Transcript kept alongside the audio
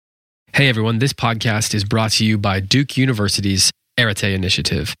Hey everyone, this podcast is brought to you by Duke University's Arete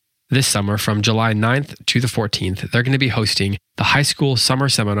Initiative. This summer, from July 9th to the 14th, they're going to be hosting the high school summer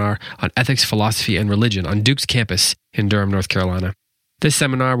seminar on ethics, philosophy, and religion on Duke's campus in Durham, North Carolina. This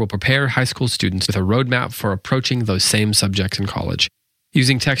seminar will prepare high school students with a roadmap for approaching those same subjects in college.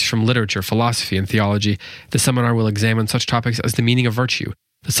 Using texts from literature, philosophy, and theology, the seminar will examine such topics as the meaning of virtue,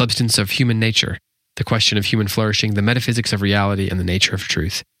 the substance of human nature, the question of human flourishing, the metaphysics of reality, and the nature of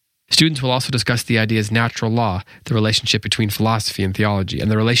truth. Students will also discuss the ideas natural law, the relationship between philosophy and theology,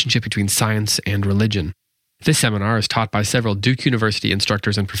 and the relationship between science and religion. This seminar is taught by several Duke University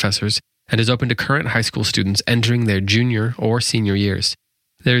instructors and professors and is open to current high school students entering their junior or senior years.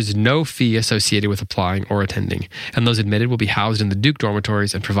 There is no fee associated with applying or attending, and those admitted will be housed in the Duke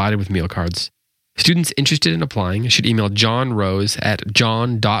dormitories and provided with meal cards. Students interested in applying should email John Rose at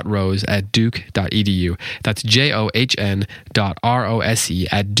john.rose@duke.edu. That's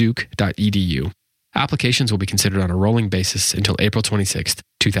john.rose@duke.edu. Applications will be considered on a rolling basis until April 26th,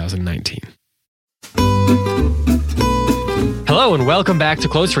 2019. Hello and welcome back to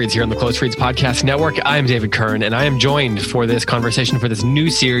Close Reads here on the Close Reads Podcast Network. I am David Kern, and I am joined for this conversation for this new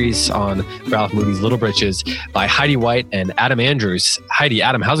series on Ralph Moody's Little Britches by Heidi White and Adam Andrews. Heidi,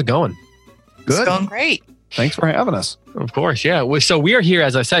 Adam, how's it going? Good. It's going great. Thanks for having us. Of course, yeah. So we are here,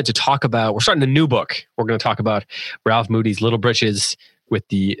 as I said, to talk about, we're starting a new book. We're going to talk about Ralph Moody's Little Britches with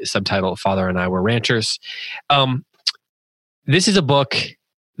the subtitle, Father and I Were Ranchers. This is a book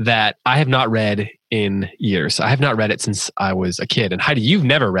that I have not read in years. I have not read it since I was a kid. And Heidi, you've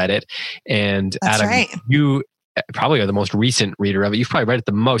never read it. And That's Adam, right. you probably are the most recent reader of it. You've probably read it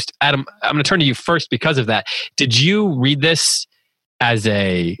the most. Adam, I'm going to turn to you first because of that. Did you read this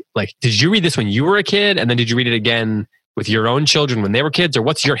did you read this when you were a kid? And then did you read it again with your own children when they were kids? Or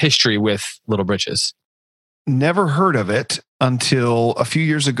what's your history with Little Britches? Never heard of it until a few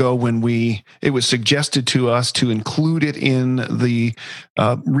years ago when it was suggested to us to include it in the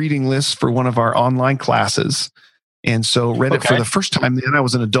reading list for one of our online classes. And so read it for the first time. Then I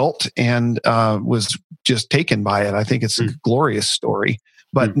was an adult and was just taken by it. I think it's a glorious story.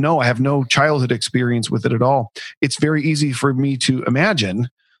 But no, I have no childhood experience with it at all. It's very easy for me to imagine,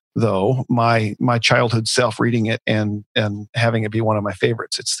 though, my childhood self reading it and having it be one of my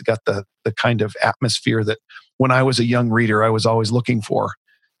favorites. It's got the kind of atmosphere that when I was a young reader, I was always looking for.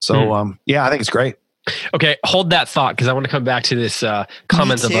 So, I think it's great. Okay, hold that thought because I want to come back to this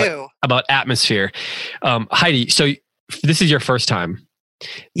comment about atmosphere. Heidi, so this is your first time.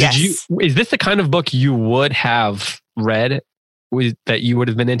 Yes. Is this the kind of book you would have read? That you would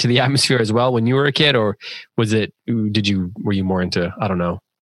have been into the atmosphere as well when you were a kid, or were you more into, I don't know,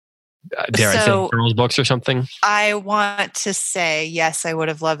 dare I say girls' books or something? I want to say, yes, I would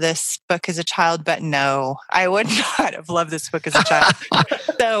have loved this book as a child, but no, I would not have loved this book as a child.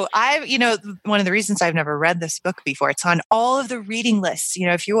 So one of the reasons I've never read this book before, it's on all of the reading lists.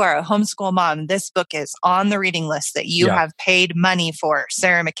 If you are a homeschool mom, this book is on the reading list that you have paid money for.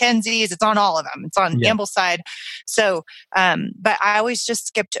 Sarah Mackenzie's, it's on all of them. It's on Ambleside. So, but I always just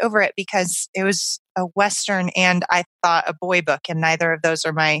skipped over it because it was a Western and I thought a boy book, and neither of those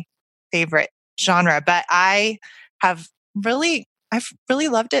are my favorite genre, but I've really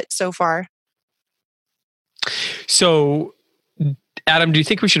loved it so far. So, Adam, do you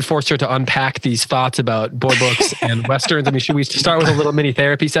think we should force her to unpack these thoughts about boy books and Westerns? I mean, should we start with a little mini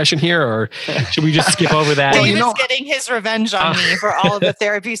therapy session here, or should we just skip over that? David's getting his revenge on me for all of the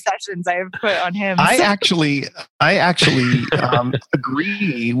therapy sessions I have put on him. I actually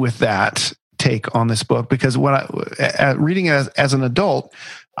agree with that take on this book because when reading it as an adult,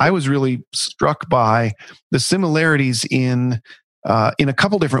 I was really struck by the similarities in a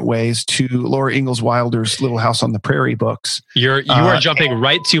couple different ways to Laura Ingalls Wilder's Little House on the Prairie books. You are jumping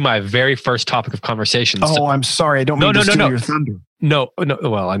right to my very first topic of conversation. Oh, I'm sorry. I don't mean to steal your thunder. No.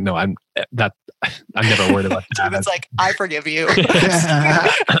 Well, I know I'm never worried about that. It's like, I forgive you.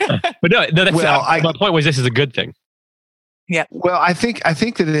 But my point was this is a good thing. Yeah. Well, I think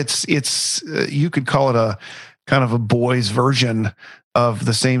that it's you could call it a kind of a boy's version of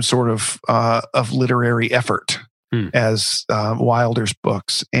the same sort of literary effort as Wilder's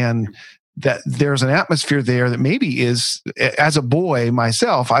books, and that there's an atmosphere there that maybe is, as a boy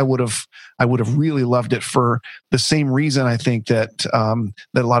myself, I would have really loved it for the same reason I think that that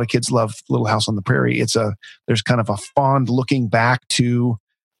a lot of kids love Little House on the Prairie. There's kind of a fond looking back to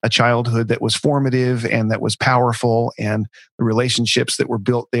a childhood that was formative and that was powerful, and the relationships that were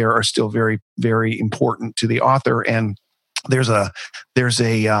built there are still very, very important to the author. And there's a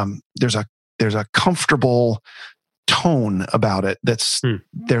comfortable tone about it.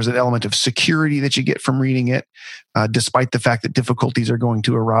 There's an element of security that you get from reading it, despite the fact that difficulties are going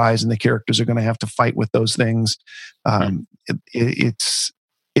to arise and the characters are going to have to fight with those things. It's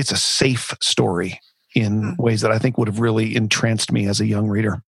a safe story in ways that I think would have really entranced me as a young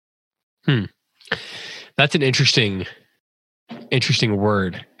reader. That's an interesting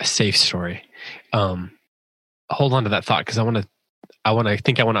word, a safe story. Hold on to that thought, because I want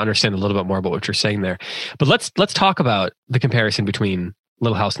to understand a little bit more about what you're saying there. But let's talk about the comparison between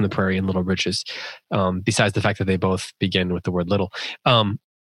Little House on the Prairie and Little Britches. Besides the fact that they both begin with the word little,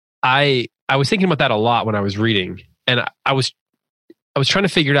 I was thinking about that a lot when I was reading, and I was trying to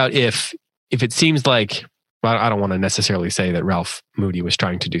figure it out if it seems like, well, I don't want to necessarily say that Ralph Moody was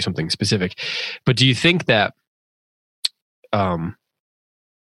trying to do something specific, but do you think that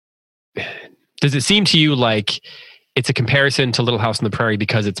does it seem to you like it's a comparison to Little House on the Prairie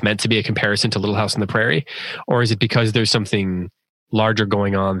because it's meant to be a comparison to Little House on the Prairie? Or is it because there's something larger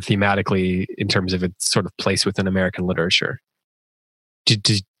going on thematically in terms of its sort of place within American literature? Do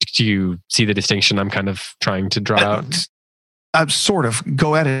you see the distinction I'm kind of trying to draw out? I've sort of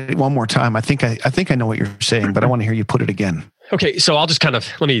go at it one more time. I think I know what you're saying, but I want to hear you put it again. Okay, so I'll just kind of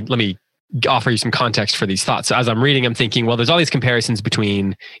let me offer you some context for these thoughts. So as I'm reading, I'm thinking, well, there's all these comparisons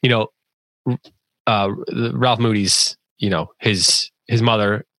between, Ralph Moody's, his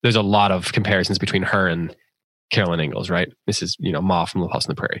mother. There's a lot of comparisons between her and Carolyn Ingalls, right? This is, Ma from Little House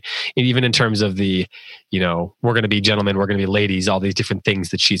on the Prairie. And even in terms of the, we're going to be gentlemen, we're going to be ladies, all these different things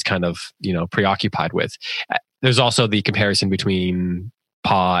that she's kind of, preoccupied with. There's also the comparison between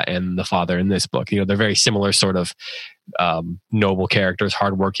Pa and the father in this book. They're very similar sort of noble characters,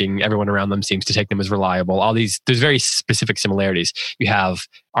 hardworking. Everyone around them seems to take them as reliable. There's very specific similarities. You have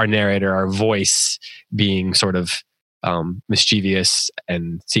our narrator, our voice being sort of mischievous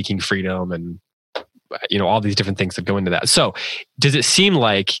and seeking freedom, and all these different things that go into that. So does it seem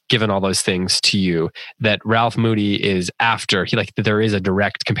like, given all those things to you, that Ralph Moody is after, that there is a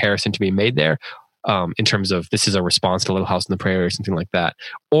direct comparison to be made there? In terms of this is a response to Little House on the Prairie or something like that?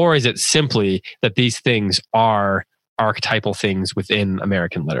 Or is it simply that these things are archetypal things within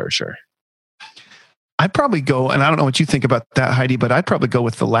American literature? I'd probably go, and I don't know what you think about that, Heidi, but I'd probably go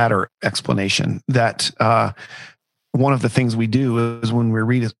with the latter explanation, that one of the things we do is when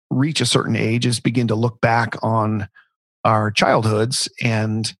we reach a certain age is begin to look back on our childhoods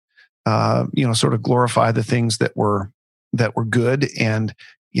and, sort of glorify the things that were good. And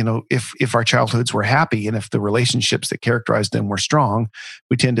if our childhoods were happy and if the relationships that characterized them were strong,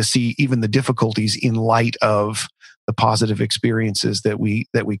 we tend to see even the difficulties in light of the positive experiences that we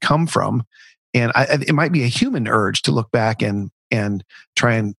come from. And it might be a human urge to look back and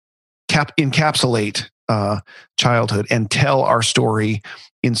try and encapsulate childhood and tell our story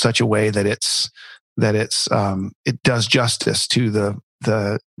in such a way that it does justice to the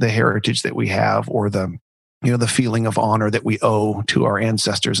heritage that we have, or the feeling of honor that we owe to our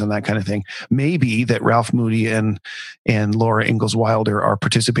ancestors and that kind of thing. Maybe that Ralph Moody and Laura Ingalls Wilder are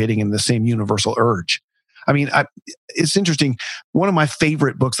participating in the same universal urge. I mean, it's interesting. One of my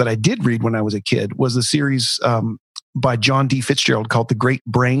favorite books that I did read when I was a kid was the series by John D. Fitzgerald called The Great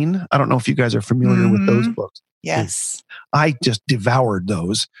Brain. I don't know if you guys are familiar with those books. Yes. I just devoured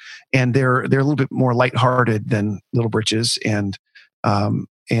those. And they're a little bit more lighthearted than Little Britches, and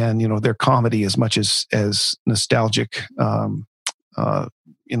their comedy as much as nostalgic, hymn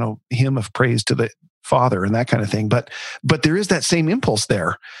of praise to the father and that kind of thing. But there is that same impulse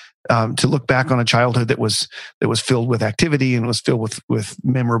there to look back on a childhood that was filled with activity and was filled with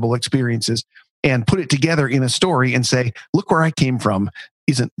memorable experiences, and put it together in a story and say, look where I came from.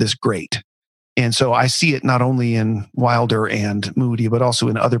 Isn't this great? And so I see it not only in Wilder and Moody, but also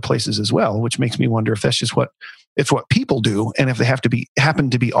in other places as well, which makes me wonder if that's just what people do. And if they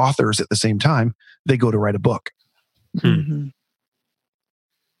happen to be authors at the same time, they go to write a book. Mm-hmm.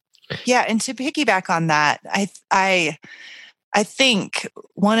 Yeah. And to piggyback on that, I think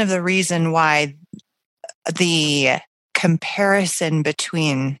one of the reason why the comparison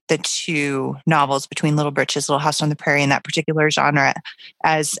between the two novels, between Little Britches, Little House on the Prairie, and that particular genre,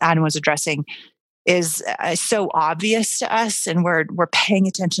 as Adam was addressing, is so obvious to us, and we're paying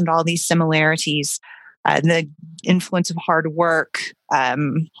attention to all these similarities, the influence of hard work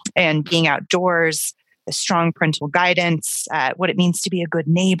and being outdoors, the strong parental guidance, what it means to be a good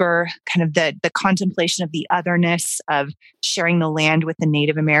neighbor, kind of the contemplation of the otherness of sharing the land with the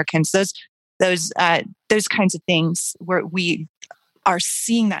Native Americans. Those kinds of things where we are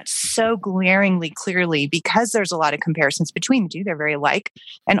seeing that so glaringly clearly, because there's a lot of comparisons between the two. They're very alike.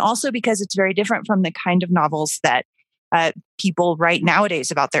 And also because it's very different from the kind of novels that people write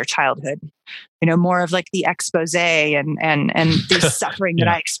nowadays about their childhood. More of like the expose and the suffering that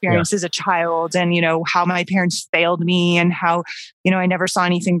I experienced as a child, and how my parents failed me, and how I never saw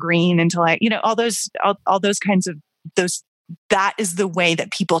anything green until all those kinds of those. That is the way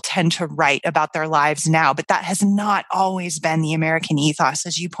that people tend to write about their lives now, but that has not always been the American ethos,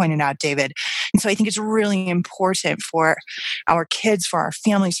 as you pointed out, David. And so I think it's really important for our kids, for our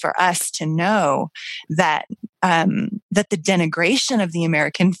families, for us to know that that the denigration of the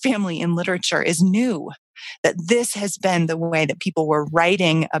American family in literature is new. That this has been the way that people were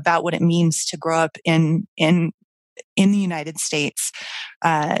writing about what it means to grow up in the United States.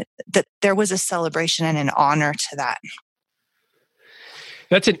 That there was a celebration and an honor to that.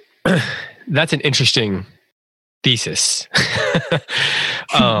 That's an interesting thesis.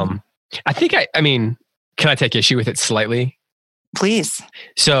 I think I mean, can I take issue with it slightly? Please.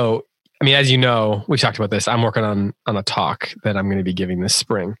 So, I mean, as you know, we've talked about this. I'm working on a talk that I'm going to be giving this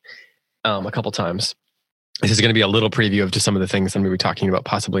spring a couple times. This is going to be a little preview of just some of the things I'm going to be talking about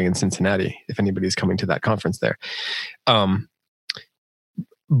possibly in Cincinnati, if anybody's coming to that conference there.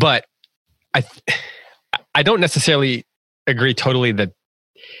 But I don't necessarily agree totally that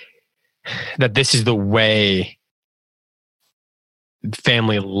this is the way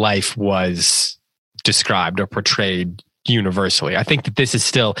family life was described or portrayed universally. I think that this is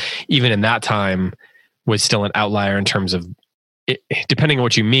still, even in that time, was still an outlier in terms of, depending on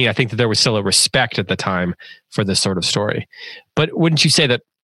what you mean, I think that there was still a respect at the time for this sort of story. But wouldn't you say that,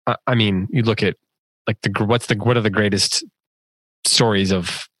 I mean, you look at like what are the greatest stories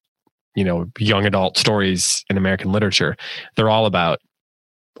of, young adult stories in American literature? They're all about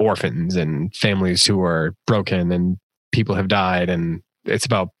orphans and families who are broken and people have died, and it's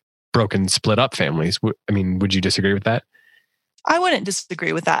about broken, split up families. I mean, would you disagree with that? I wouldn't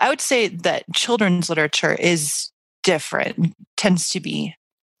disagree with that. I would say that children's literature is different, tends to be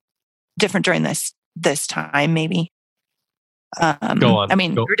different during this time, maybe. Go on. I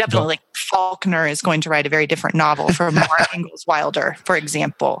mean, you're definitely like Faulkner is going to write a very different novel from Laura Ingalls Wilder, for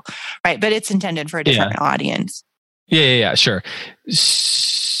example, right? But it's intended for a different audience. Yeah, sure.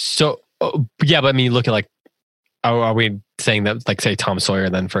 So, but I mean, look at like, are we saying that, like, say Tom Sawyer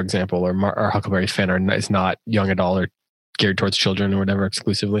then, for example, or Huckleberry Finn is not young adult or geared towards children or whatever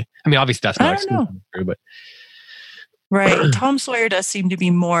exclusively? I mean, obviously that's not exclusively true, but right. Tom Sawyer does seem to be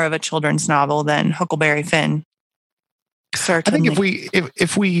more of a children's novel than Huckleberry Finn. Certainly. I think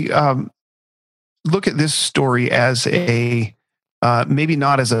if we look at this story as a maybe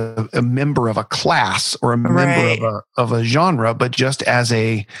not as a member of a class or a member of a genre, but just as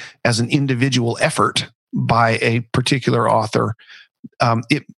an individual effort by a particular author,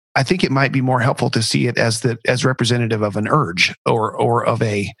 I think it might be more helpful to see it as representative of an urge or of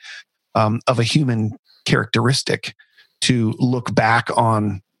a human characteristic to look back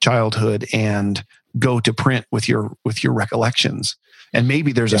on childhood and go to print with your recollections. And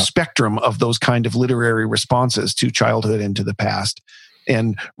maybe there's a spectrum of those kind of literary responses to childhood and to the past.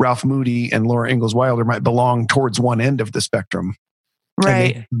 And Ralph Moody and Laura Ingalls Wilder might belong towards one end of the spectrum.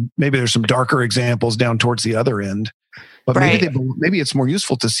 Right. Maybe there's some darker examples down towards the other end. But maybe it's more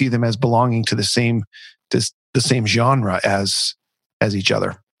useful to see them as belonging to the same genre as each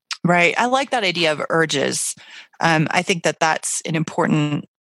other. Right. I like that idea of urges. I think that that's an important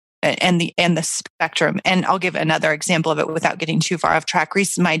and the spectrum. And I'll give another example of it without getting too far off track.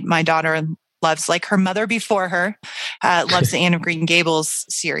 My daughter loves, like her mother before her, loves the Anne of Green Gables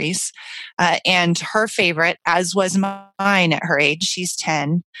series. And her favorite, as was mine at her age, she's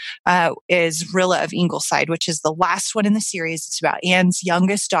 10, is Rilla of Ingleside, which is the last one in the series. It's about Anne's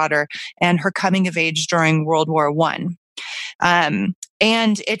youngest daughter and her coming of age during World War I.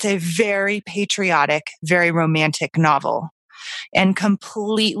 And it's a very patriotic, very romantic novel. And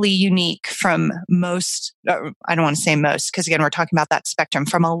completely unique from most, I don't want to say most, because again, we're talking about that spectrum,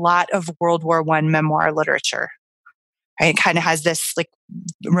 from a lot of World War I memoir literature. Right? It kind of has this like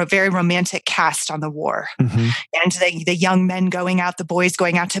very romantic cast on the war. Mm-hmm. And the young men the boys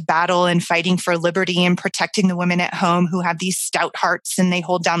going out to battle and fighting for liberty and protecting the women at home who have these stout hearts and they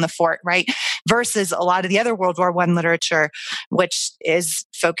hold down the fort, right? Versus a lot of the other World War I literature, which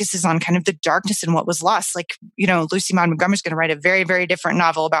focuses on kind of the darkness and what was lost. Like, Lucy Maud Montgomery's going to write a very, very different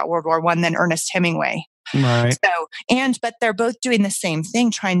novel about World War I than Ernest Hemingway. Right. But they're both doing the same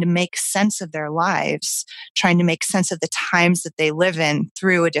thing, trying to make sense of their lives, trying to make sense of the times that they live in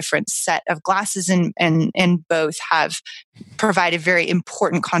through a different set of glasses, and both have provided very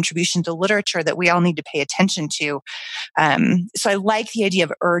important contribution to literature that we all need to pay attention to. So I like the idea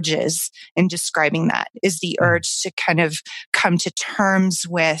of urges in describing that, is the urge to kind of come to terms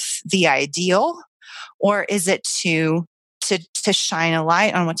with the ideal or is it to shine a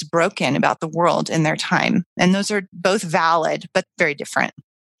light on what's broken about the world in their time? And those are both valid, but very different.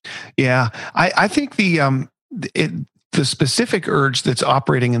 Yeah, I think the specific urge that's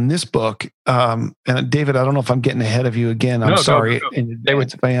operating in this book, and David, I don't know if I'm getting ahead of you again. I'm sorry in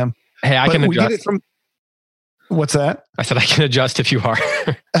advance if I am. Hey, I can adjust. What's that? I said I can adjust if you are.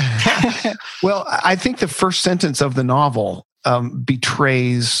 Well, I think the first sentence of the novel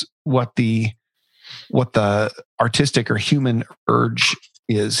betrays what the artistic or human urge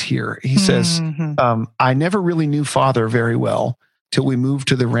is here. He says, I never really knew Father very well till we moved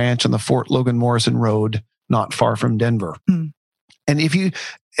to the ranch on the Fort Logan Morrison Road, not far from Denver. And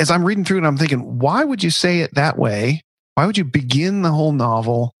as I'm reading through it, I'm thinking, why would you say it that way? Why would you begin the whole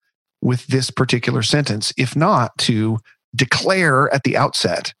novel with this particular sentence, if not to declare at the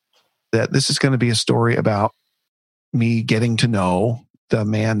outset that this is going to be a story about me getting to know the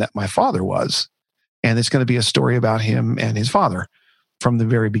man that my father was. And it's going to be a story about him and his father from the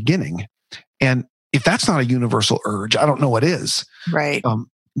very beginning. And if that's not a universal urge, I don't know what is. Right.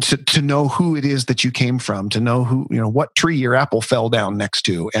 To know who it is that you came from, to know what tree your apple fell down next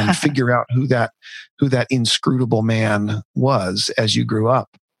to, and figure out who that inscrutable man was as you grew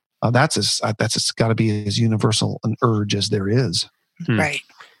up. That's got to be as universal an urge as there is. Right.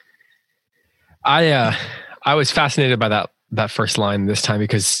 I was fascinated by that first line this time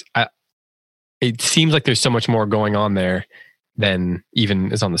because it seems like there's so much more going on there than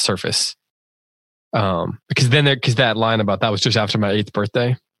even is on the surface. Because that line about that was just after my 8th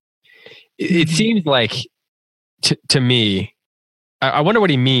birthday. It seems like to me, I wonder what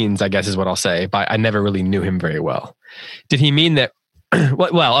he means, I guess is what I'll say, but I never really knew him very well. Did he mean that?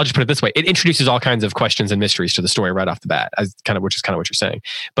 Well, I'll just put it this way. It introduces all kinds of questions and mysteries to the story right off the bat, which is kind of what you're saying.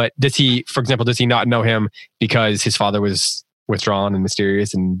 But does he not know him because his father was withdrawn and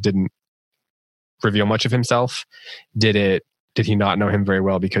mysterious and didn't reveal much of himself? Did he not know him very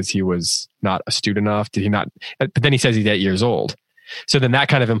well because he was not astute enough? Did he not? But then he says he's 8 years old. So then that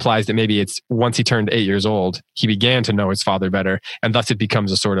kind of implies that maybe it's once he turned 8 years old, he began to know his father better. And thus it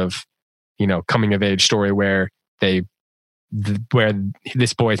becomes a sort of, coming of age story where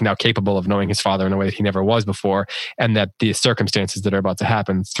this boy is now capable of knowing his father in a way that he never was before. And that the circumstances that are about to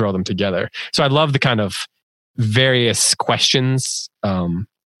happen throw them together. So I love the kind of various questions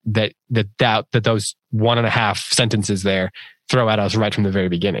that those 1.5 sentences there throw at us right from the very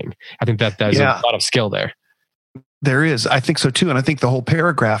beginning. I think that there's a lot of skill there. There is. I think so too. And I think the whole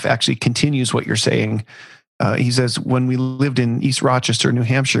paragraph actually continues what you're saying. He says, when we lived in East Rochester, New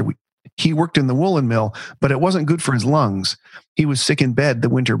Hampshire, he worked in the woolen mill, but it wasn't good for his lungs. He was sick in bed the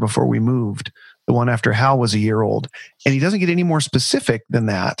winter before we moved, the one after Hal was a year old. And he doesn't get any more specific than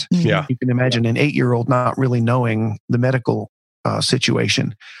that. Yeah. You can imagine an 8-year-old not really knowing the medical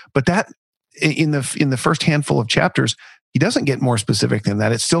situation. But that in the first handful of chapters, he doesn't get more specific than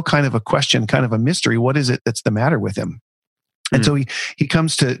that. It's still kind of a question, kind of a mystery. What is it that's the matter with him? And so he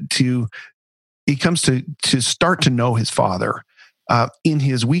comes to start to know his father in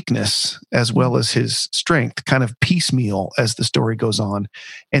his weakness as well as his strength, kind of piecemeal as the story goes on.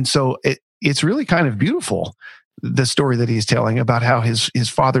 And so it's really kind of beautiful, the story that he's telling about how his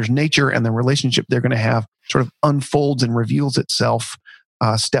father's nature and the relationship they're going to have sort of unfolds and reveals itself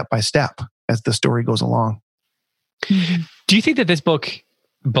step by step as the story goes along. Do you think that this book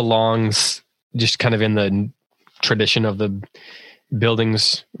belongs just kind of in the tradition of the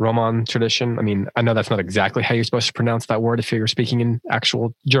Bildungsroman tradition? I mean, I know that's not exactly how you're supposed to pronounce that word if you're speaking in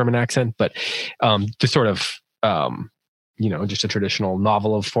actual German accent, but the sort of, just a traditional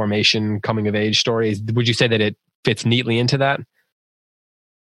novel of formation, coming of age stories. Would you say that it fits neatly into that?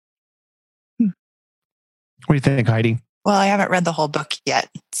 What do you think, Heidi? Well, I haven't read the whole book yet,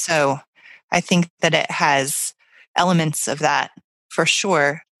 so I think that it has elements of that for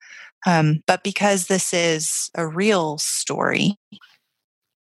sure. But because this is a real story,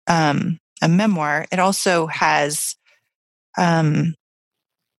 a memoir, it also has, I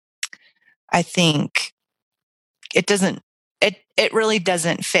think it really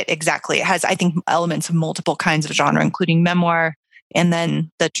doesn't fit exactly. It has, I think, elements of multiple kinds of genre, including memoir and then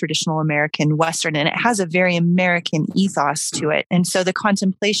the traditional American Western. And it has a very American ethos to it. And so the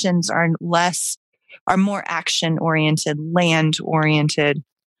contemplations are more action-oriented, land-oriented,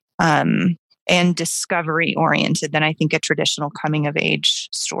 and discovery-oriented than I think a traditional coming-of-age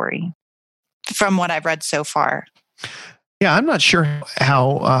story, from what I've read so far. Yeah, I'm not sure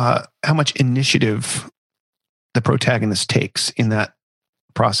how much initiative the protagonist takes in that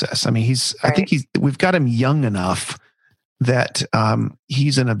process. I mean, I think we've got him young enough that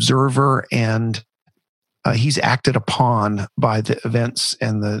he's an observer and he's acted upon by the events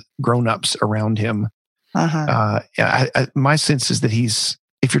and the grown-ups around him. My sense is that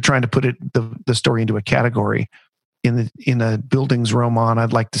if you're trying to put the story into a category, in a buildings roman, I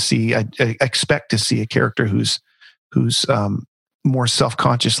expect to see a character who's more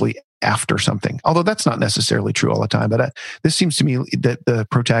self-consciously after something. Although that's not necessarily true all the time. But this seems to me that the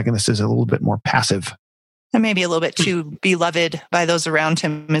protagonist is a little bit more passive. And maybe a little bit too beloved by those around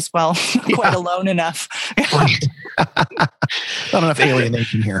him as well. Quite alone enough. Right. Not enough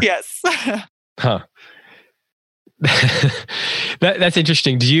alienation here. Yes. Huh. That's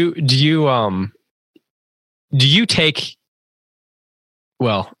interesting. Do you take,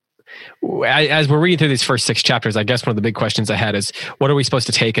 well, as we're reading through these first 6 chapters, I guess one of the big questions I had is, what are we supposed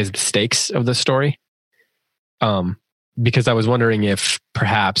to take as the stakes of the story? Because I was wondering if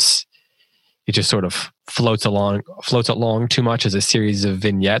perhaps it just sort of floats along too much as a series of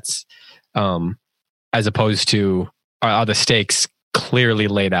vignettes, as opposed to, are the stakes clearly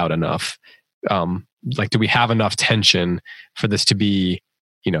laid out enough? Do we have enough tension for this to be,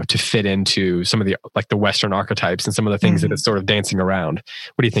 to fit into some of the Western archetypes and some of the things that it's sort of dancing around?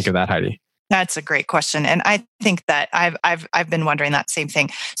 What do you think of that, Heidi? That's a great question, and I think that I've been wondering that same thing.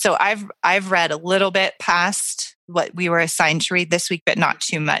 So I've read a little bit past what we were assigned to read this week, but not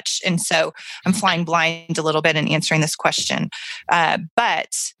too much, and so I'm flying blind a little bit in answering this question.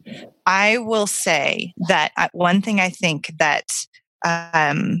 But I will say that one thing I think that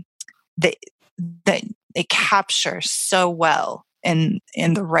that it captures so well in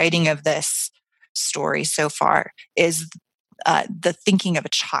the writing of this story so far is the thinking of a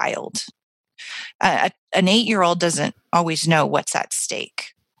child. An 8-year-old doesn't always know what's at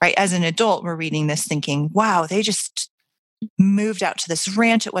stake, right? As an adult, we're reading this thinking, wow, they just moved out to this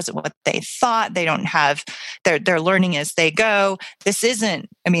ranch. It wasn't what they thought. They don't have, they're learning as they go. This isn't,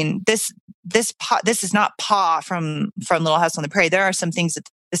 this is not Pa from Little House on the Prairie. There are some things that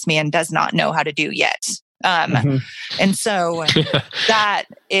this man does not know how to do yet. And so that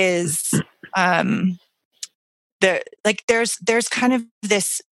is, there's kind of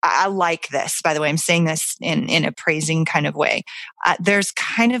this, I like this, by the way, I'm saying this in a praising kind of way. There's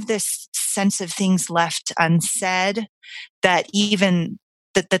kind of this sense of things left unsaid that even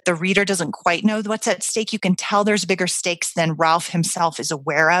that the reader doesn't quite know what's at stake. You can tell there's bigger stakes than Ralph himself is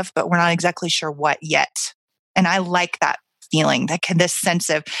aware of, but we're not exactly sure what yet. And I like that feeling, this sense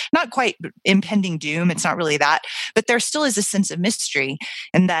of not quite impending doom. It's not really that, but there still is a sense of mystery,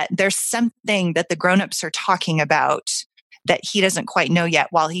 and that there's something that the grown-ups are talking about that he doesn't quite know yet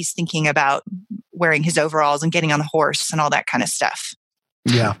while he's thinking about wearing his overalls and getting on the horse and all that kind of stuff.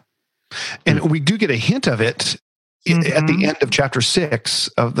 Yeah. And we do get a hint of it at the end of chapter 6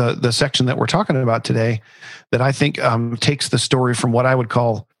 of the section that we're talking about today, that I think takes the story from what I would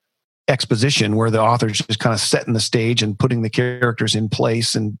call exposition, where the author's just kind of setting the stage and putting the characters in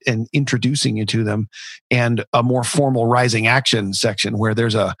place and introducing you to them, and a more formal rising action section where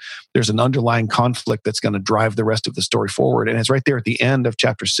there's an underlying conflict that's going to drive the rest of the story forward. And it's right there at the end of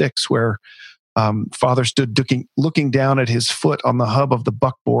chapter 6 where Father stood looking down at his foot on the hub of the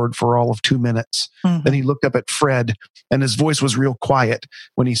buckboard for all of 2 minutes. Then he looked up at Fred, and his voice was real quiet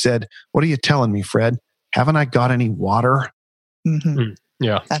when he said, "What are you telling me, Fred? Haven't I got any water?"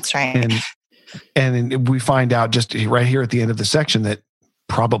 Yeah, that's right. And we find out just right here at the end of the section that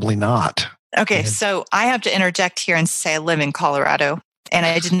probably not. Okay, so I have to interject here and say I live in Colorado, and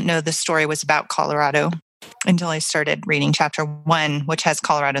I didn't know the story was about Colorado until I started reading chapter 1, which has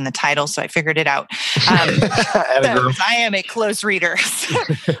Colorado in the title, so I figured it out. So I am a close reader.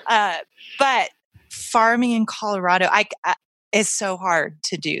 But farming in Colorado is so hard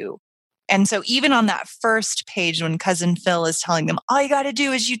to do. And so even on that first page, when Cousin Phil is telling them, all you got to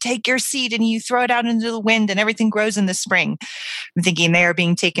do is you take your seed and you throw it out into the wind and everything grows in the spring, I'm thinking they are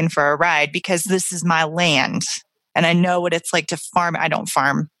being taken for a ride because this is my land. And I know what it's like to farm. I don't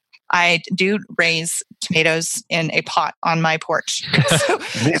farm. I do raise tomatoes in a pot on my porch. So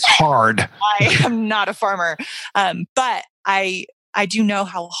it's hard. I am not a farmer. But I do know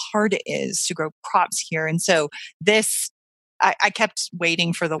how hard it is to grow crops here. And so I kept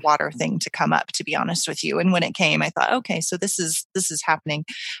waiting for the water thing to come up, to be honest with you. And when it came, I thought, okay, so this is happening.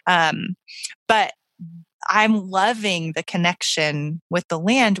 But I'm loving the connection with the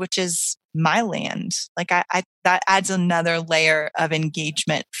land, which is my land. Like that adds another layer of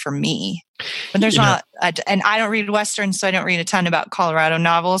engagement for me. But there's not, and I don't read Western, so I don't read a ton about Colorado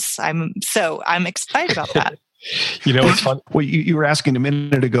novels. I'm excited about that. It's fun. Well, you were asking a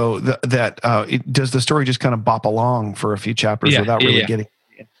minute ago does the story just kind of bop along for a few chapters without really getting?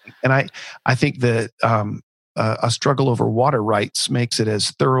 And I think that a struggle over water rights makes it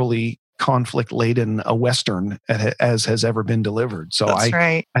as thoroughly conflict laden a Western as has ever been delivered. So That's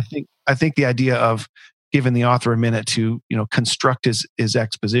right. I think the idea of giving the author a minute to construct his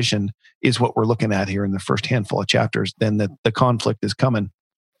exposition is what we're looking at here in the first handful of chapters. Then the conflict is coming.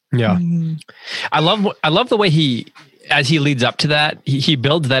 Yeah, I love the way as he leads up to that, he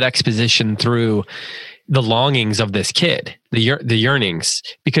builds that exposition through the longings of this kid, the yearnings.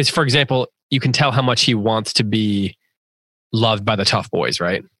 Because, for example, you can tell how much he wants to be loved by the tough boys,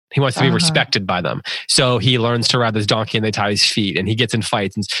 right? He wants to be respected by them. So he learns to ride this donkey and they tie his feet, and he gets in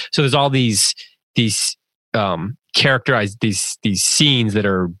fights. And so there's all these characterized these scenes that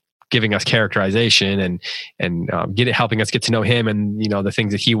are giving us characterization and helping us get to know him and the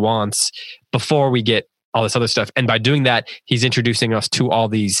things that he wants before we get all this other stuff. And by doing that, he's introducing us to all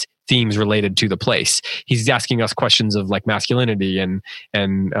these themes related to the place. He's asking us questions of like masculinity and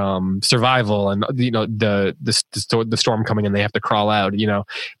survival, and the storm coming and they have to crawl out.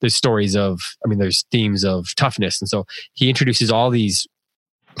 There's stories there's themes of toughness, and so he introduces all these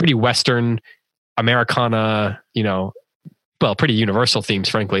pretty Western Americana, pretty universal themes,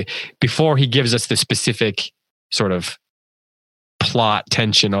 frankly, before he gives us the specific sort of plot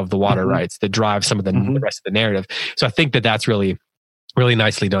tension of the water rights that drives some of the rest of the narrative. So I think that that's really, really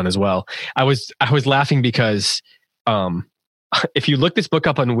nicely done as well. I was laughing because if you look this book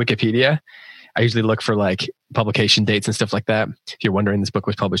up on Wikipedia, I usually look for like publication dates and stuff like that. If you're wondering, this book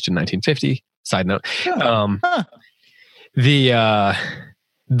was published in 1950. Side note.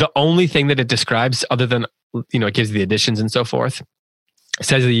 The only thing that it describes, other than it gives the editions and so forth, it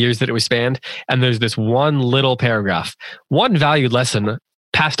says the years that it was spanned, and there's this one little paragraph. One valued lesson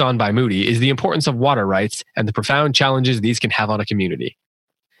passed on by Moody is the importance of water rights and the profound challenges these can have on a community.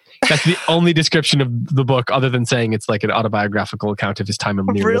 That's the only description of the book, other than saying it's like an autobiographical account of his time in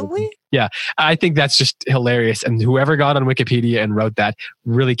New York. Really? Yeah, I think that's just hilarious. And whoever got on Wikipedia and wrote that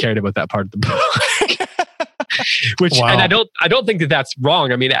really cared about that part of the book. And I don't think that that's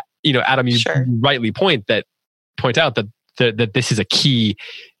wrong. I mean, Adam, you rightly point out that this is a key,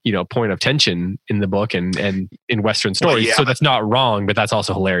 point of tension in the book and in Western stories. So that's not wrong, but that's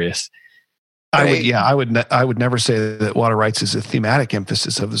also hilarious. I would never say that water rights is a thematic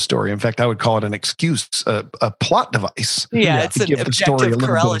emphasis of the story. In fact, I would call it an excuse, a plot device. Yeah, it's an objective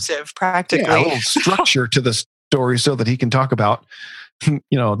correlative, practically. A little structure to the story so that he can talk about,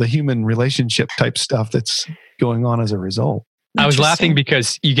 the human relationship type stuff that's going on as a result. I was laughing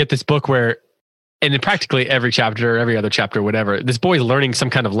because you get this book where, and in practically every chapter, every other chapter, whatever, this boy's learning some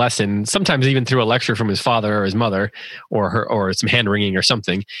kind of lesson, sometimes even through a lecture from his father or his mother or some hand wringing or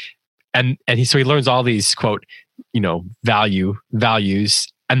something. And he learns all these, quote, values.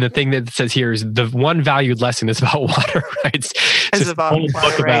 And the thing that it says here is the one valued lesson is about water rights. It's about water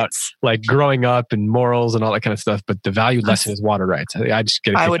book about like growing up and morals and all that kind of stuff. But the valued lesson is water rights.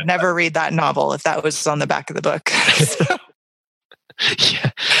 I would never read that novel if that was on the back of the book.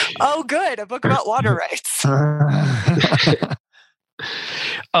 Yeah. Oh, good. A book about water rights.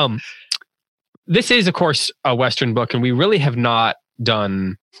 This is, of course, a Western book, and we really have not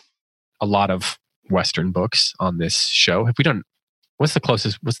done a lot of Western books on this show. Have we done? What's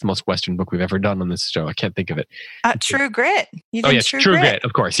the most Western book we've ever done on this show? I can't think of it. True Grit. True Grit.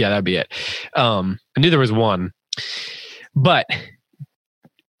 Of course. Yeah, that'd be it. I knew there was one. But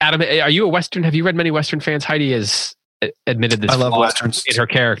Adam, are you a Western? Have you read many Western fans? Heidi has admitted this. I love Westerns. In her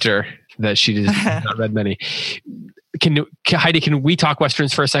character that she has not read many. Heidi, can we talk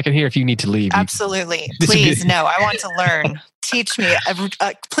Westerns for a second here? If you need to leave. Absolutely. Please, no, I want to learn. Teach me.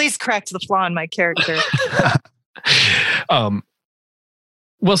 Please correct the flaw in my character.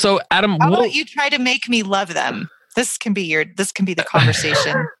 Well, so Adam, how about you try to make me love them? This can be the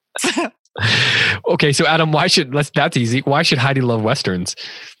conversation. Okay, so Adam, that's easy. Why should Heidi love Westerns?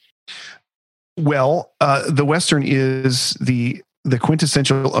 Well, the Western is the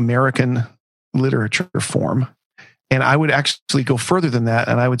quintessential American literature form. And I would actually go further than that.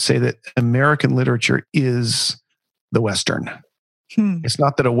 And I would say that American literature is the Western. It's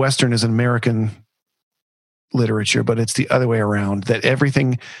not that a Western is an American literature, but it's the other way around, that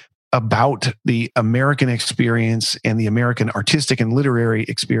everything about the American experience and the American artistic and literary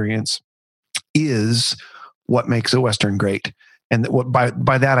experience is what makes a Western great. And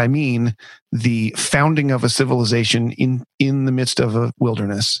by that I mean the founding of a civilization in the midst of a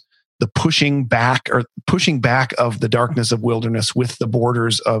wilderness, the pushing back of the darkness of wilderness with the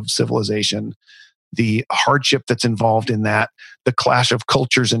borders of civilization, the hardship that's involved in that, the clash of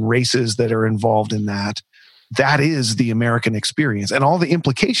cultures and races that are involved in that. That is the American experience, and all the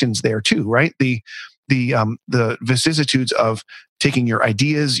implications there too, right? The vicissitudes of taking your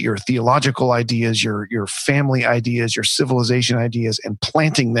ideas, your theological ideas, your family ideas, your civilization ideas, and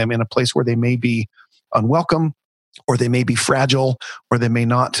planting them in a place where they may be unwelcome, or they may be fragile, or they may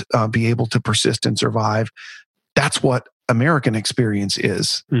not be able to persist and survive. That's what American experience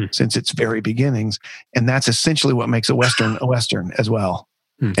is since its very beginnings. And that's essentially what makes a Western as well.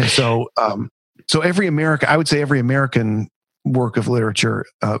 And so, every I would say every American work of literature,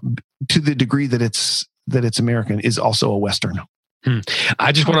 to the degree that it's American, is also a Western.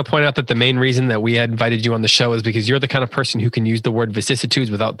 I just want to point out that the main reason that we had invited you on the show is because you're the kind of person who can use the word vicissitudes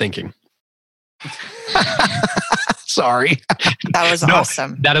without thinking. Sorry. That was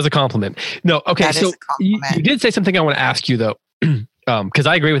awesome. That is a compliment. No, okay. That So you did say something I want to ask you though, because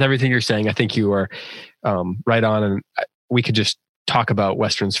I agree with everything you're saying. I think you are right on, and we could just talk about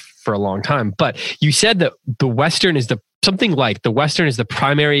Westerns for a long time. But you said that the Western is the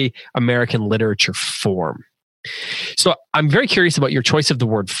primary American literature form. So I'm very curious about your choice of the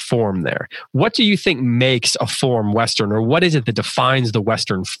word form there. What do you think makes a form Western, or what is it that defines the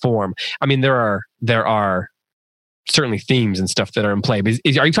Western form? I mean, there are certainly themes and stuff that are in play, but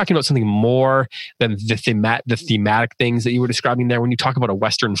are you talking about something more than the thematic things that you were describing there when you talk about a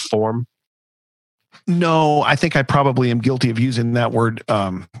Western form? No, I think I probably am guilty of using that word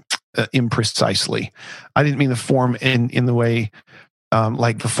imprecisely. I didn't mean the form in the way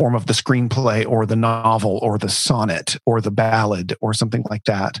like the form of the screenplay or the novel or the sonnet or the ballad or something like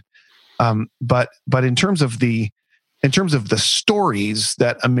that. But in terms of the stories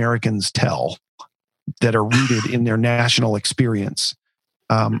that Americans tell that are rooted in their national experience,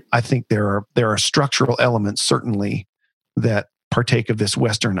 I think there are structural elements certainly that partake of this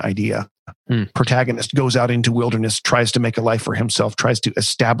Western idea. Protagonist goes out into wilderness, tries to make a life for himself, tries to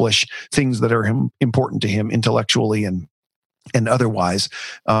establish things that are important to him intellectually and otherwise,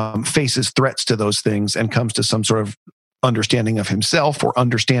 faces threats to those things and comes to some sort of understanding of himself or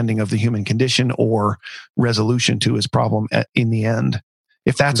understanding of the human condition or resolution to his problem in the end.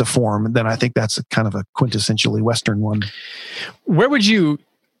 If that's a form, then I think that's a kind of a quintessentially Western one. Where would you,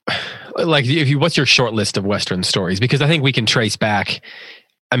 what's your short list of Western stories? Because I think we can trace back,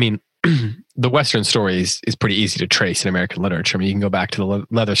 I mean, the Western stories is pretty easy to trace in American literature. I mean, you can go back to the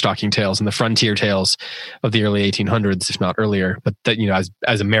Leatherstocking Tales and the frontier tales of the early 1800s, if not earlier. But that,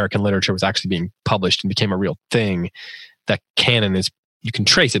 as American literature was actually being published and became a real thing, that canon you can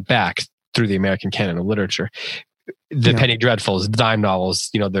trace it back through the American canon of literature. The Penny Dreadfuls, the dime novels,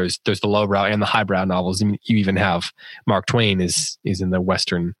 there's the lowbrow and the highbrow novels. I mean, you even have Mark Twain is in the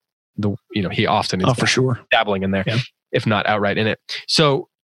Western. He often is for sure dabbling in there, if not outright in it. So,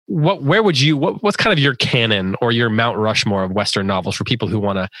 what's kind of your canon or your Mount Rushmore of Western novels for people who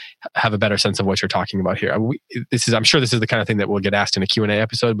want to have a better sense of what you're talking about here? I'm sure this is the kind of thing that will get asked in a Q&A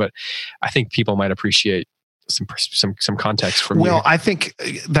episode, but I think people might appreciate some context from you. Well, I think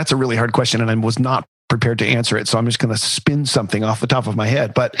that's a really hard question, and I was not prepared to answer it, so I'm just going to spin something off the top of my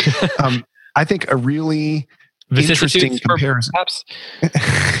head. But I think a really interesting comparison.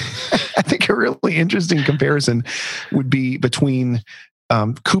 I think a really interesting comparison would be between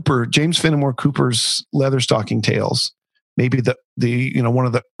James Fenimore Cooper's Leatherstocking Tales, maybe the one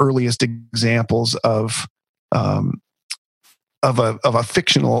of the earliest examples of a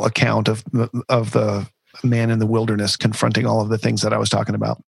fictional account of the man in the wilderness confronting all of the things that I was talking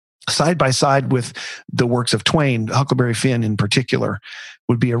about. Side by side with the works of Twain, Huckleberry Finn in particular,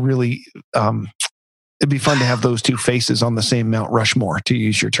 would be a really it'd be fun to have those two faces on the same Mount Rushmore, to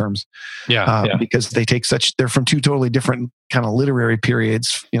use your terms. Because they're from two totally different kind of literary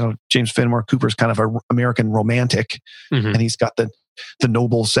periods. James Fenimore Cooper's kind of an American romantic, and he's got the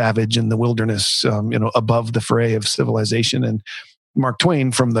noble savage in the wilderness, above the fray of civilization. And Mark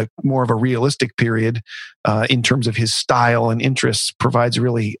Twain, from the more of a realistic period, in terms of his style and interests, provides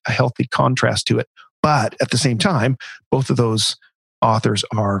really a healthy contrast to it. But at the same time, both of those authors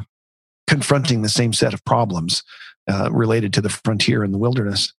are confronting the same set of problems related to the frontier and the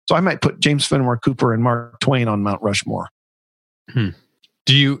wilderness. So I might put James Fenimore Cooper and Mark Twain on Mount Rushmore.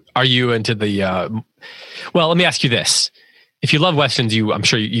 Are you into the? Well, let me ask you this: if you love Westerns, I'm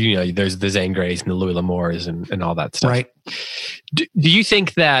sure you know there's the Zane Greys and the Louis L'Amours and all that stuff, right? Do you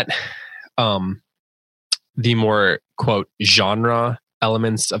think that the more quote genre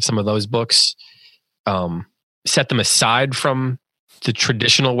elements of some of those books set them aside from the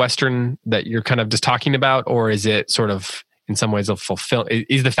traditional Western that you're kind of just talking about, or is it sort of in some ways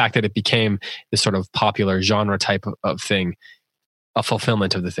is the fact that it became this sort of popular genre type of thing a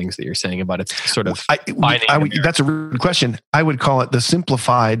fulfillment of the things that you're saying about its sort of that's a good question. I would call it the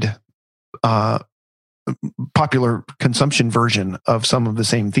simplified popular consumption version of some of the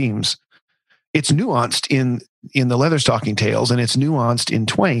same themes. It's nuanced in the Leatherstocking Tales, and it's nuanced in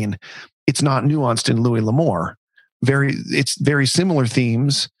Twain. It's not nuanced in Louis L'Amour. It's very similar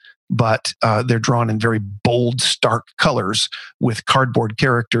themes, but they're drawn in very bold, stark colors with cardboard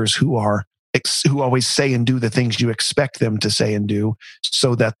characters who always say and do the things you expect them to say and do,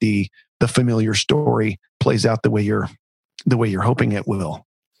 so that the familiar story plays out the way you're hoping it will.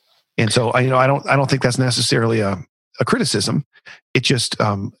 And so I don't think that's necessarily a criticism. It just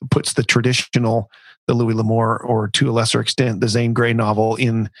puts the Louis L'Amour, or to a lesser extent the Zane Grey novel,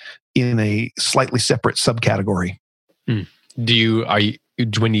 in a slightly separate subcategory. Is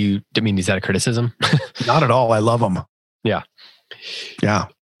that a criticism? Not at all. I love them. Yeah.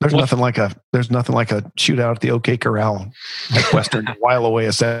 There's nothing like a shootout at the OK Corral at Western to while away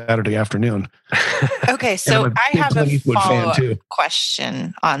a Saturday afternoon. Okay, so I have a follow-up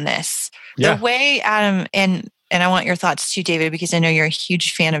question on this. Yeah. The way Adam, and I want your thoughts too, David, because I know you're a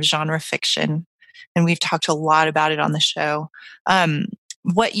huge fan of genre fiction, and we've talked a lot about it on the show.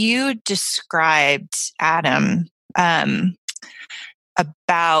 What you described, Adam,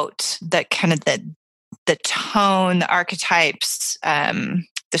 about the kind of the tone, the archetypes,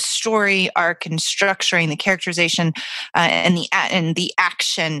 the story arc and structuring, the characterization, and the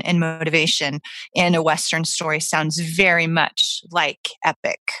action and motivation in a Western story sounds very much like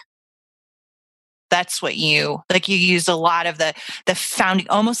epic. That's what you use a lot of the founding,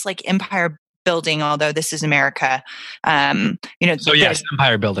 almost like empire building, although this is America. So yes,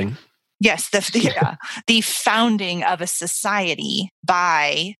 empire building. Yes, the founding of a society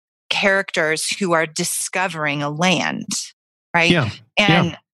by characters who are discovering a land, right? Yeah.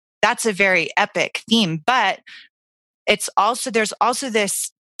 And that's a very epic theme, but there's also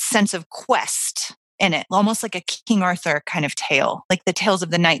this sense of quest in it, almost like a King Arthur kind of tale, like the tales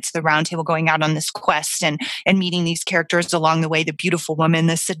of the knights of the Round Table going out on this quest and meeting these characters along the way, the beautiful woman,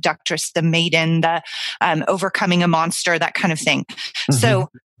 the seductress, the maiden, the overcoming a monster, that kind of thing. Mm-hmm.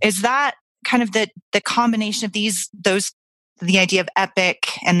 So is that kind of the combination of the idea of epic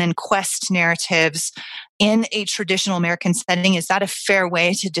and then quest narratives in a traditional American setting? Is that a fair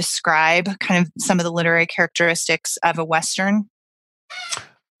way to describe kind of some of the literary characteristics of a Western?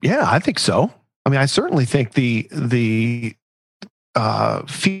 Yeah, I think so. I mean, I certainly think the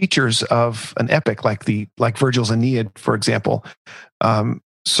features of an epic like Virgil's Aeneid, for example,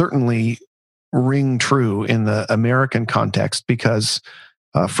 certainly ring true in the American context, because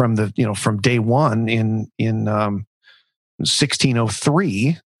from day one in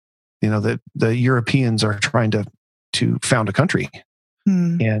 1603, the Europeans are trying to found a country,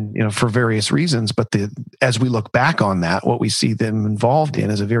 and for various reasons. But as we look back on that, what we see them involved in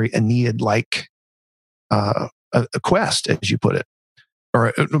is a very Aeneid-like a quest, as you put it,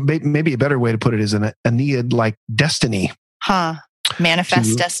 or maybe a better way to put it is an Aeneid-like destiny.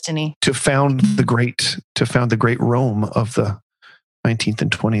 Manifest destiny to found the great Rome of the 19th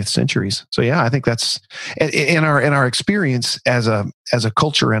and 20th centuries. So yeah, I think that's in our experience as a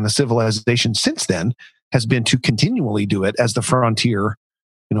culture and a civilization since then has been to continually do it as the frontier,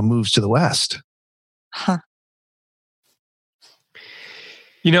 moves to the west.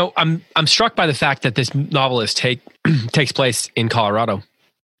 I'm struck by the fact that this novel takes place in Colorado,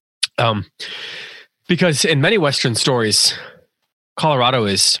 because in many Western stories, Colorado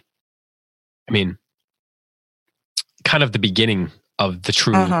is, kind of the beginning of the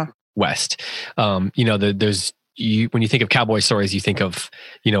true West. When you think of cowboy stories, you think of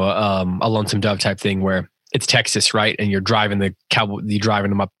a Lonesome Dove type thing where it's Texas, right? And you're driving the cattle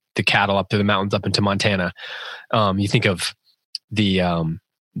up through the mountains up into Montana. You think of the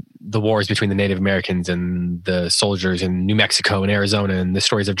wars between the Native Americans and the soldiers in New Mexico and Arizona, and the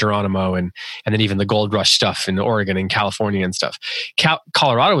stories of Geronimo, and then even the gold rush stuff in Oregon and California and stuff.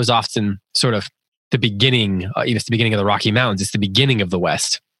 Colorado is often sort of the beginning. It's the beginning of the Rocky Mountains. It's the beginning of the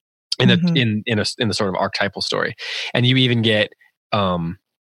West in the sort of archetypal story. And you even get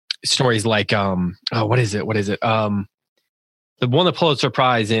stories like what is it? The one that Pulitzer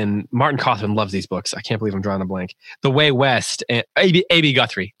Prize in, Martin Kaufman loves these books. I can't believe I'm drawing a blank. The Way West, and A.B.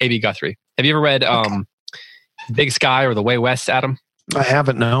 Guthrie. Have you ever read Big Sky or The Way West, Adam? I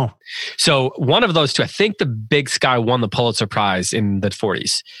haven't, no. So one of those two, I think The Big Sky won the Pulitzer Prize in the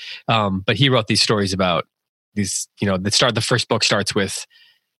 40s. But he wrote these stories about these, the first book starts with,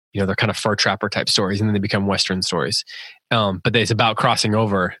 they're kind of fur trapper type stories, and then they become Western stories. But it's about crossing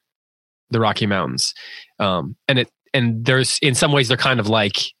over the Rocky Mountains. And there's, in some ways, they're kind of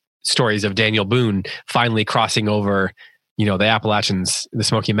like stories of Daniel Boone finally crossing over, the Appalachians, the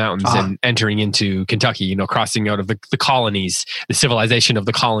Smoky Mountains, and entering into Kentucky, crossing out of the colonies, the civilization of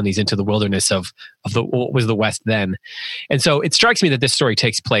the colonies into the wilderness of what was the West then. And so it strikes me that this story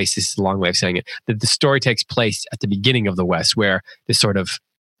takes place, this is a long way of saying it, that the story takes place at the beginning of the West, where this sort of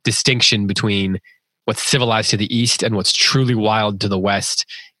distinction between what's civilized to the East and what's truly wild to the West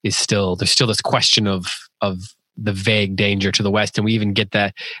there's still this question of the vague danger to the West. And we even get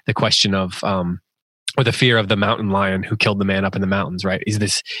the question of, or the fear of the mountain lion who killed the man up in the mountains, right? Is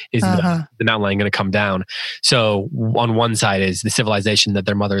the mountain lion going to come down? So on one side is the civilization that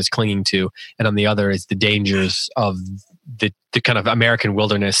their mother is clinging to, and on the other is the dangers of the kind of American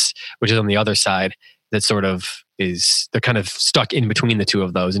wilderness, which is on the other side. That sort of they're kind of stuck in between the two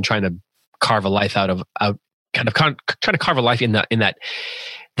of those and trying to carve a life trying to carve a life in that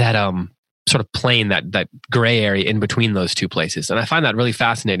sort of plane, that gray area in between those two places. And I find that really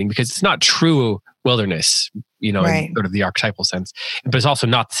fascinating because it's not true wilderness, right, in sort of the archetypal sense, but it's also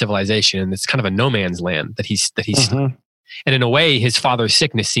not the civilization. It's kind of a no man's land that he's and in a way, his father's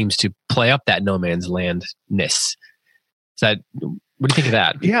sickness seems to play up that no man's landness. What do you think of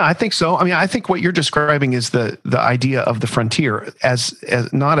that? Yeah, I think so. I mean, I think what you're describing is the idea of the frontier as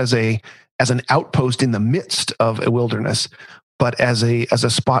not as an outpost in the midst of a wilderness, but as a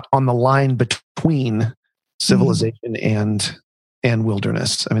spot on the line between civilization and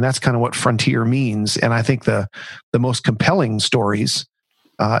wilderness. I mean, that's kind of what frontier means. And I think the most compelling stories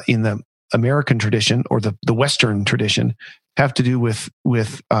in the American tradition or the Western tradition have to do with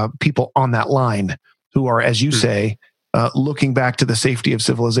people on that line who are, as you say, looking back to the safety of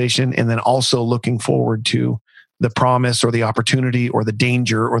civilization and then also looking forward to the promise or the opportunity or the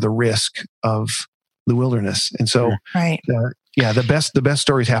danger or the risk of the wilderness. And so, the best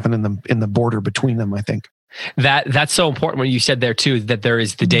stories happen in the border between them, I think. That's so important when you said there too, that there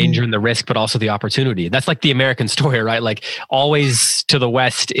is the danger and the risk, but also the opportunity. That's like the American story, right? Like always to the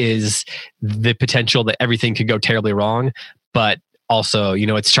West is the potential that everything could go terribly wrong, but also,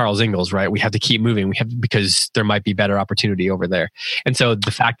 it's Charles Ingalls, right? We have to keep moving. Because there might be better opportunity over there. And so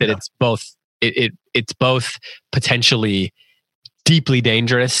the fact that it's both, it's both potentially deeply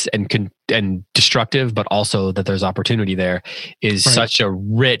dangerous and destructive, but also that there's opportunity there is such a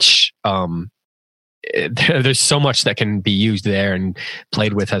rich, there's so much that can be used there and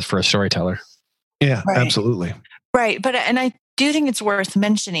played with as for a storyteller. Yeah, absolutely. Right. And I do think it's worth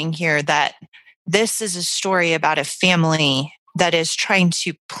mentioning here that this is a story about a family that is trying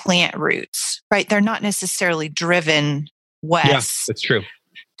to plant roots, right? They're not necessarily driven west. Yeah, that's true.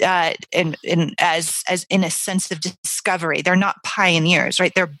 And as in a sense of discovery, they're not pioneers,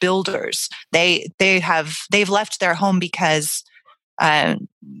 right? They're builders. They've left their home because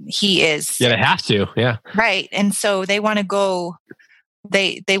he is. Yeah, they have to. Yeah, right. And so they want to go.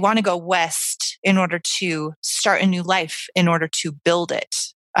 They want to go west in order to start a new life, in order to build it.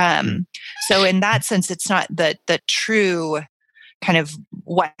 So in that sense, it's not the true kind of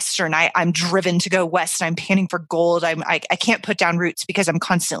Western. I'm driven to go west. I'm panning for gold. I can't put down roots because I'm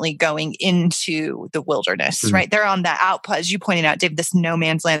constantly going into the wilderness. Right? They're on that outpost, as you pointed out, Dave. This no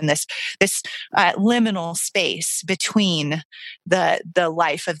man's land. This liminal space between the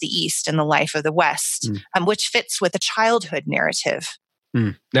life of the East and the life of the West, which fits with a childhood narrative.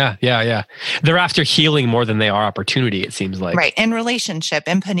 Yeah. They're after healing more than they are opportunity. It seems like and relationship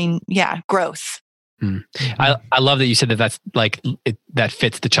and putting growth. I love that you said that's like that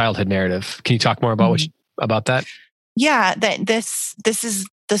fits the childhood narrative. Can you talk more about about that? Yeah, that this is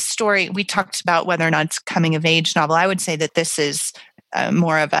the story. We talked about whether or not it's a coming of age novel. I would say that this is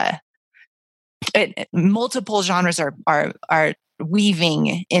more of multiple genres are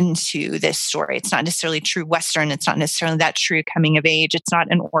weaving into this story. It's not necessarily true Western. It's not necessarily that true coming of age. It's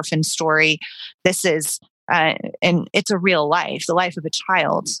not an orphan story. This is and it's a real life, the life of a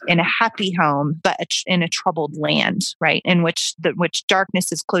child in a happy home, but in a troubled land, right? In which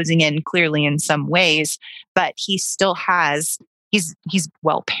darkness is closing in clearly in some ways, but he still has, he's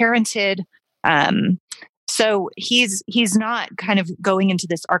well parented. So he's not kind of going into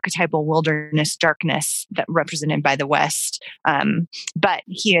this archetypal wilderness darkness that represented by the West. But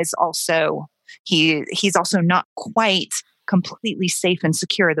he is also, he's also not quite completely safe and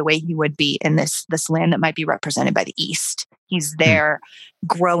secure the way he would be in this land that might be represented by the East. He's there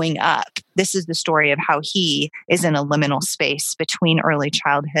growing up. This is the story of how he is in a liminal space between early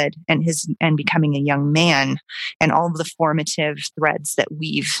childhood and becoming a young man, and all of the formative threads that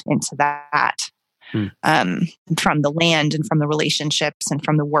weave into that. From the land and from the relationships and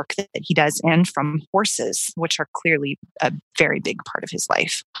from the work that he does and from horses, which are clearly a very big part of his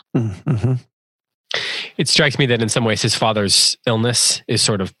life. Mm-hmm. It strikes me that in some ways his father's illness is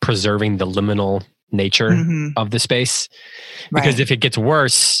sort of preserving the liminal nature of the space. Because if it gets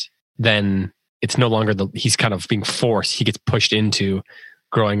worse, then it's no longer he's kind of being forced. He gets pushed into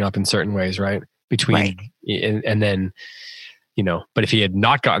growing up in certain ways, right? And then, but if he had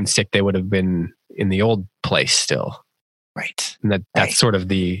not gotten sick, they would have been in the old place still. Right. And that's sort of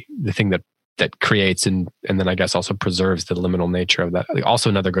the thing that creates and then I guess also preserves the liminal nature of that. Also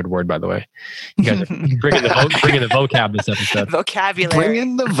another good word, by the way. You guys are bringing the vocab this episode. Vocabulary. Bring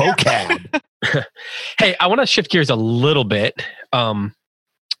in the vocab. Hey, I want to shift gears a little bit. I want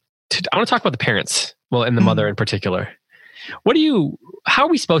to talk about the parents, and the mother in particular. How are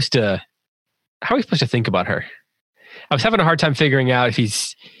we supposed to think about her? I was having a hard time figuring out if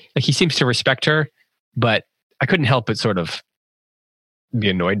he seems to respect her, but I couldn't help but sort of be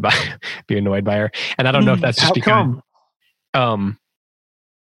annoyed by her. And I don't know if that's just because, I don't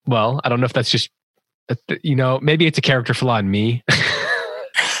know if that's just, maybe it's a character flaw in me,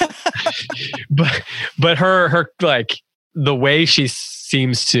 but her like the way she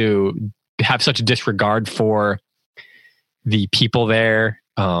seems to have such a disregard for the people there.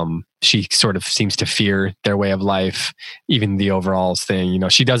 She sort of seems to fear their way of life, even the overalls thing.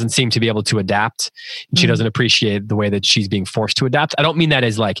 She doesn't seem to be able to adapt. She doesn't appreciate the way that she's being forced to adapt. I don't mean that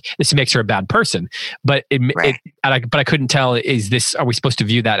as like this makes her a bad person, but but I couldn't tell. Are we supposed to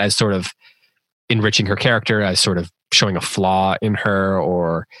view that as sort of enriching her character, as sort of showing a flaw in her,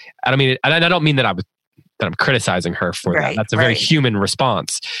 or I don't mean that I'm criticizing her for that. That's a very human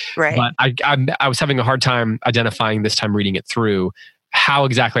response. Right. But I was having a hard time identifying this time reading it through how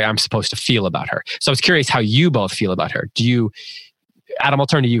exactly I'm supposed to feel about her. So I was curious how you both feel about her. Adam, I'll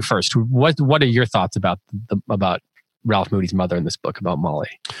turn to you first. What are your thoughts about Ralph Moody's mother in this book, about Molly?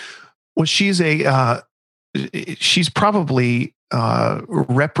 Well, she's probably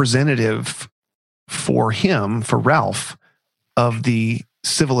representative for Ralph, of the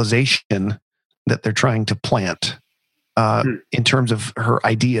civilization that they're trying to plant in terms of her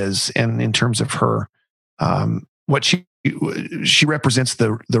ideas and in terms of her what she represents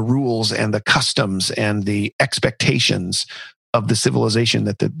the rules and the customs and the expectations of the civilization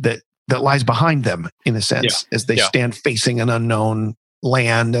that lies behind them, in a sense, as they stand facing an unknown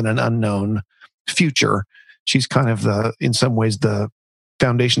land and an unknown future. She's kind of in some ways the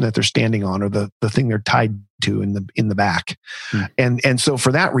foundation that they're standing on, or the thing they're tied to in the back. And so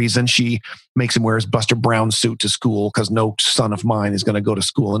for that reason, she makes him wear his Buster Brown suit to school, because no son of mine is going to go to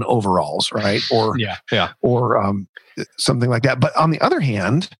school in overalls, right? Or something like that. But on the other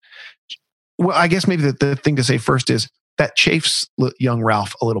hand, well, I guess maybe the thing to say first is that chafes young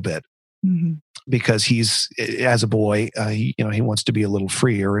Ralph a little bit, because he's, as a boy, he wants to be a little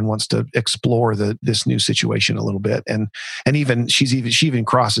freer and wants to explore this new situation a little bit, and she even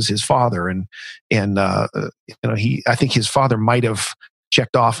crosses his father, and I think his father might have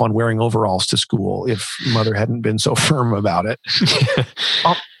checked off on wearing overalls to school if mother hadn't been so firm about it.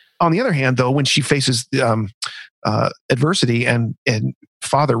 On the other hand, though, when she faces adversity and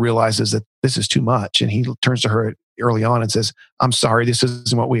father realizes that this is too much, and he turns to her early on and says, "I'm sorry, this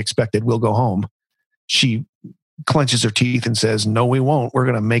isn't what we expected. We'll go home." She clenches her teeth and says, "No, we won't. We're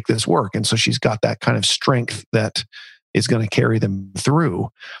going to make this work." And so she's got that kind of strength that is going to carry them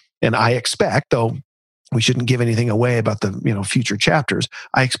through. And I expect, though we shouldn't give anything away about the future chapters,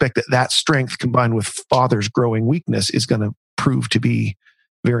 I expect that strength combined with father's growing weakness is going to prove to be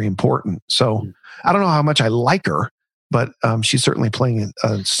very important. So I don't know how much I like her, but she's certainly playing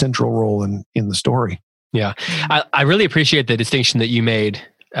a central role in the story. Yeah. I really appreciate the distinction that you made.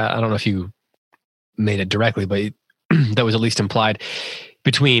 I don't know if you made it directly, but that was at least implied,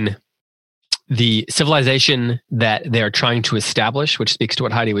 between the civilization that they are trying to establish, which speaks to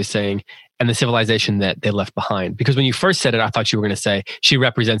what Heidi was saying, and the civilization that they left behind. Because when you first said it, I thought you were going to say she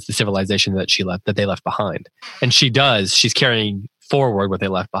represents the civilization that they left behind. And she does. She's carrying forward what they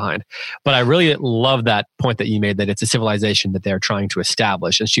left behind. But I really love that point that you made, that it's a civilization that they're trying to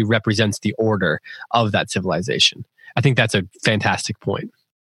establish, and she represents the order of that civilization. I think that's a fantastic point.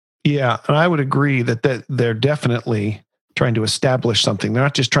 Yeah, and I would agree that they're definitely trying to establish something. They're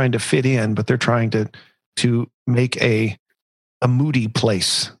not just trying to fit in, but they're trying to make a moody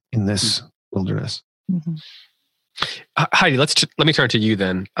place in this wilderness. Mm-hmm. Heidi, let me turn to you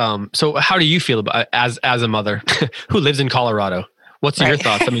then. So how do you feel about, as a mother who lives in Colorado? What's your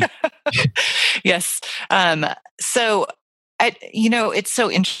thoughts? I mean, yes. So it's so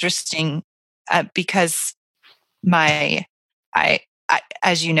interesting because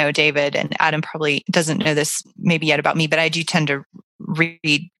as you know, David, and Adam probably doesn't know this maybe yet about me, but I do tend to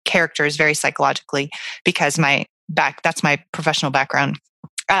read characters very psychologically, because that's my professional background.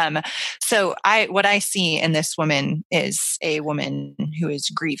 So what I see in this woman is a woman who is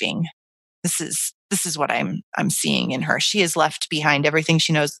grieving. this is what I'm seeing in her. She has left behind everything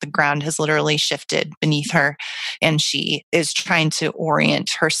she knows. The ground has literally shifted beneath her, and she is trying to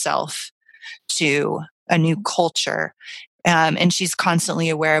orient herself to a new culture. And she's constantly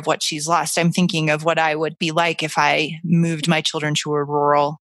aware of what she's lost. I'm thinking of what I would be like if I moved my children to a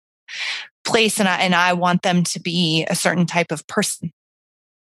rural place, and I want them to be a certain type of person.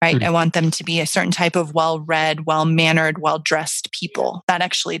 Right. Mm-hmm. I want them to be a certain type of well-read, well-mannered, well-dressed people. That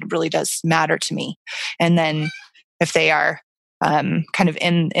actually really does matter to me. And then if they are kind of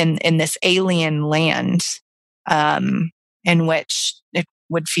in this alien land in which it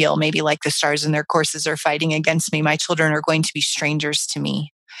would feel maybe like the stars in their courses are fighting against me, my children are going to be strangers to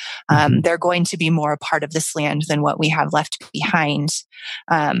me. They're going to be more a part of this land than what we have left behind.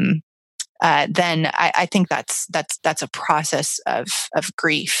 Then I think that's a process of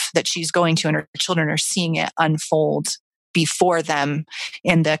grief that she's going to, and her children are seeing it unfold before them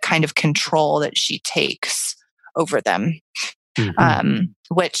in the kind of control that she takes over them,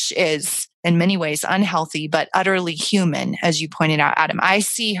 which is in many ways unhealthy, but utterly human, as you pointed out, Adam. I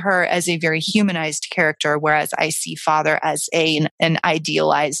see her as a very humanized character, whereas I see Father as an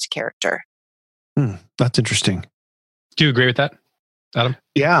idealized character. That's interesting. Do you agree with that, Adam?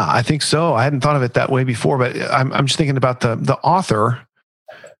 Yeah, I think so. I hadn't thought of it that way before, but I'm just thinking about the author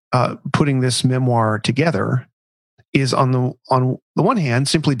putting this memoir together is on the one hand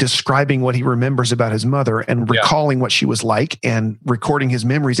simply describing what he remembers about his mother and recalling what she was like and recording his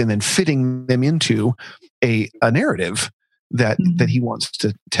memories and then fitting them into a narrative that he wants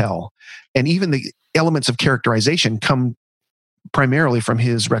to tell. And even the elements of characterization come primarily from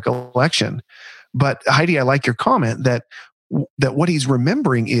his recollection. But Heidi, I like your comment that what he's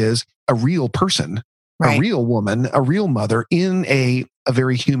remembering is a real person, a real woman, a real mother in a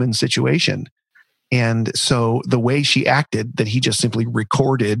very human situation. And so the way she acted that he just simply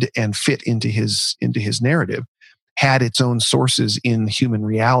recorded and fit into his narrative had its own sources in human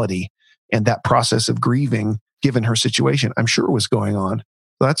reality. And that process of grieving, given her situation, I'm sure was going on.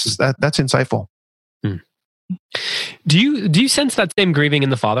 That's insightful. Do you sense that same grieving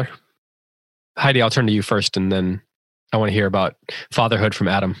in the father? Heidi, I'll turn to you first, and then I want to hear about fatherhood from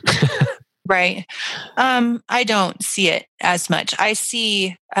Adam. Right. I don't see it as much. I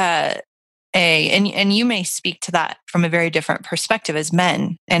see and you may speak to that from a very different perspective as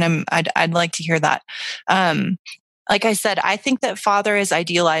men, and I'd like to hear that. Like I said, I think that Father is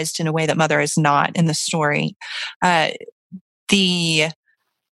idealized in a way that Mother is not in the story. The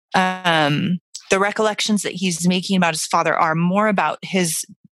recollections that he's making about his father are more about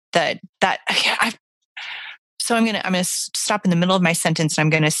So I'm gonna stop in the middle of my sentence, and I'm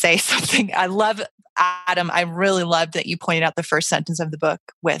gonna say something. I love, Adam, I really loved that you pointed out the first sentence of the book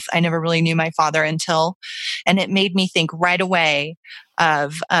with, I never really knew my father until, and it made me think right away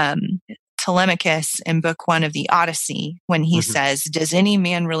of Telemachus in book 1 of the Odyssey, when he says, does any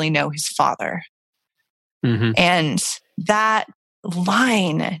man really know his father? And that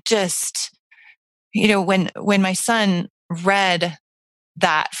line just, when my son read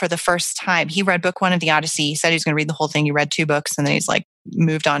that for the first time, he read book 1 of the Odyssey. He said he was going to read the whole thing. He read 2 books, and then he's like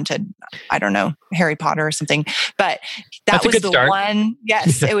moved on to, I don't know, Harry Potter or something. But that was the start. One.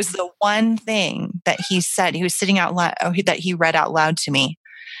 Yes, it was the one thing that he said. He was sitting out loud, that he read out loud to me.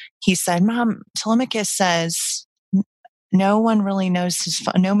 He said, "Mom, Telemachus says no man really knows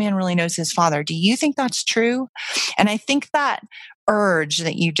his father. Do you think that's true?" And I think that urge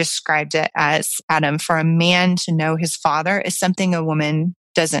that you described it as, Adam, for a man to know his father is something a woman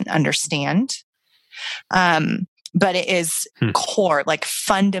doesn't understand. But it is core, like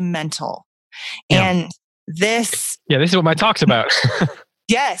fundamental. Yeah. And this is what my talk's about.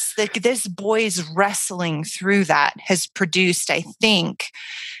 Yes, this boy's wrestling through that has produced, I think,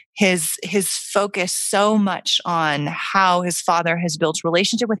 his focus so much on how his father has built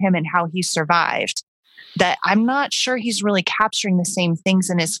relationship with him and how he survived, that I'm not sure he's really capturing the same things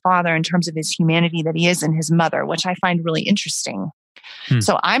in his father in terms of his humanity that he is in his mother, which I find really interesting.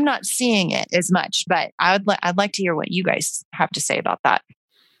 So I'm not seeing it as much, but I'd like to hear what you guys have to say about that.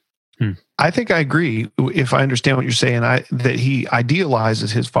 I think I agree. If I understand what you're saying, that he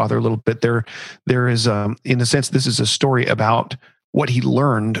idealizes his father a little bit. There is, in a sense, this is a story about what he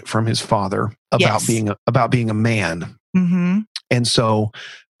learned from his father about being a man. And so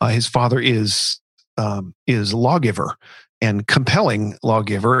his father is lawgiver and compelling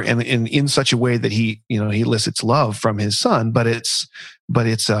lawgiver, and in such a way that he elicits love from his son. But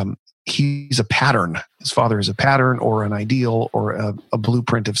he's a pattern. His father is a pattern or an ideal or a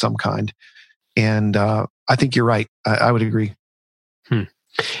blueprint of some kind. And I think you're right. I would agree.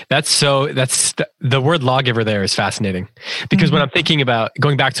 That's the word lawgiver there is fascinating, because when I'm thinking about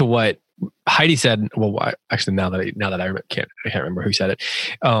going back to what Heidi said, actually, now that I can't remember who said it.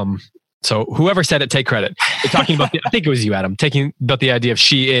 So whoever said it, take credit. They're talking about, I think it was you, Adam, talking about the idea of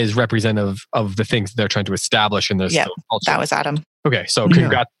she is representative of the things they're trying to establish in this culture. That was Adam. Okay, so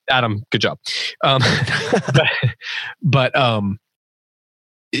congrats, Adam. Good job. But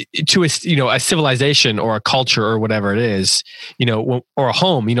to a civilization or a culture or whatever it is, or a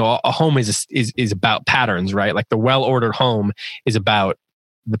home, a home is about patterns, right? Like the well-ordered home is about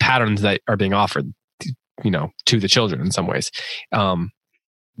the patterns that are being offered, to the children in some ways.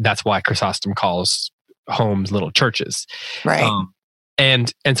 That's why Chrysostom calls homes little churches. Right.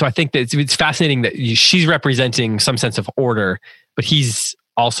 And so I think that it's fascinating that she's representing some sense of order, but he's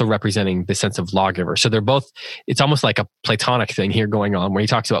also representing the sense of lawgiver. So they're both, it's almost like a Platonic thing here going on when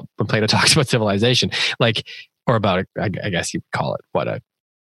Plato talks about civilization, or about, I guess you call it,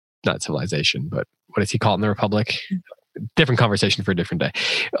 not civilization, but what does he call it in the Republic? Different conversation for a different day.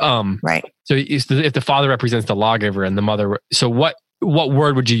 Right. So if the father represents the lawgiver and the mother, so what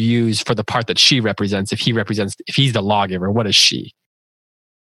word would you use for the part that she represents? If he's the lawgiver, what is she?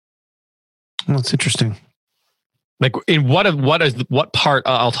 Well, that's interesting. Like in what part?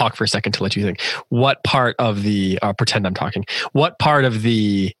 I'll talk for a second to let you think. What part of the pretend I'm talking? What part of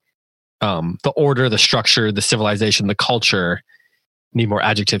the order, the structure, the civilization, the culture? Need more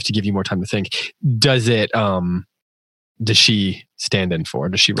adjectives to give you more time to think. Does it? Does she stand in for?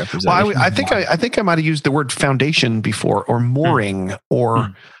 Does she represent? Well, I think I might have used the word foundation before, or mooring,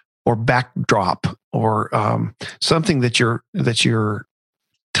 or backdrop, or something that you're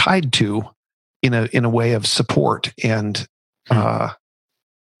tied to in a way of support. And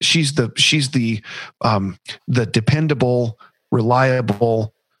she's the dependable,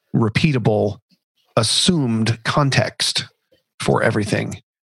 reliable, repeatable, assumed context for everything.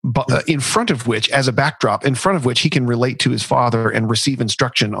 But in front of which, as a backdrop, he can relate to his father and receive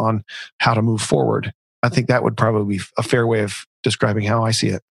instruction on how to move forward. I think that would probably be a fair way of describing how I see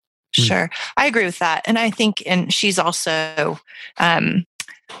it. Sure. I agree with that. And I think, and she's also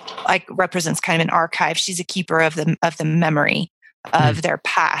represents kind of an archive. She's a keeper of the memory of their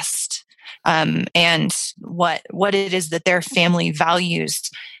past, and what it is that their family values,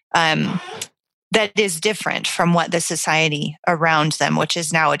 that is different from what the society around them, which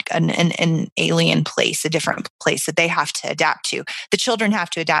is now an alien place, a different place that they have to adapt to. The children have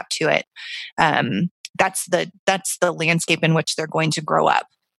to adapt to it. That's the landscape in which they're going to grow up,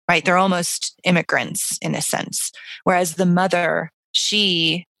 right? They're almost immigrants in a sense. Whereas the mother,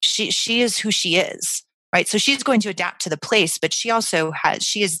 she is who she is, right? So she's going to adapt to the place, but she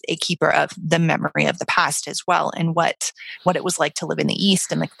is a keeper of the memory of the past as well, and what it was like to live in the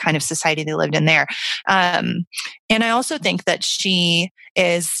East and the kind of society they lived in there. And I also think that she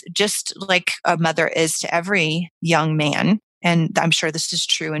is just like a mother is to every young man. And I'm sure this is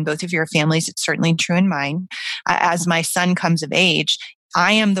true in both of your families. It's certainly true in mine. As my son comes of age,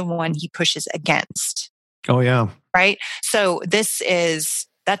 I am the one he pushes against. Oh, yeah. Right? So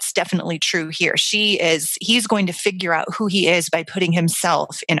that's definitely true here. He's going to figure out who he is by putting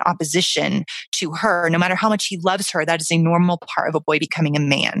himself in opposition to her. No matter how much he loves her, that is a normal part of a boy becoming a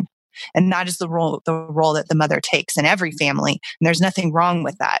man. And that is the role that the mother takes in every family. And there's nothing wrong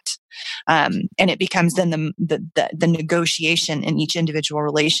with that. And it becomes then the negotiation in each individual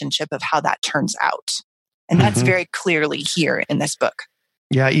relationship of how that turns out. And that's very clearly here in this book.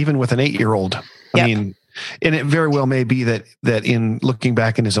 Yeah, even with an 8-year-old. I mean, and it very well may be that in looking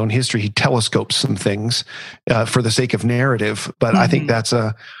back in his own history, he telescopes some things for the sake of narrative. But I think I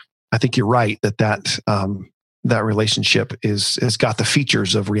think you're right that relationship has got the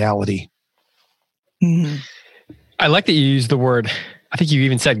features of reality. Mm-hmm. I like that you use the word. I think you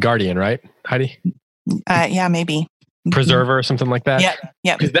even said guardian, right, Heidi? Yeah, maybe preserver or something like that.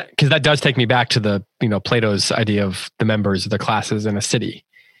 Yeah. Because that does take me back to the Plato's idea of the members of the classes in a city.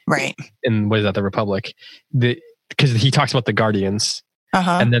 Right. And what is that? The Republic. Because he talks about the guardians,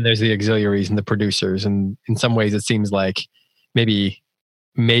 and then there's the auxiliaries and the producers. And in some ways, it seems like maybe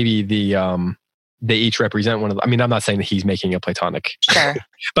they each represent one of them. I mean, I'm not saying that he's making a Platonic. Sure.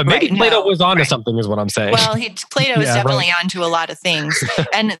 But maybe Plato was onto something is what I'm saying. Well, Plato is definitely onto a lot of things.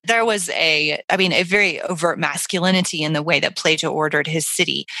 And there was a very overt masculinity in the way that Plato ordered his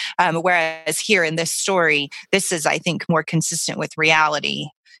city. Whereas here in this story, this is, I think, more consistent with reality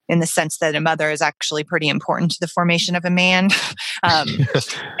in the sense that a mother is actually pretty important to the formation of a man.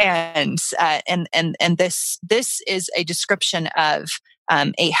 And this is a description of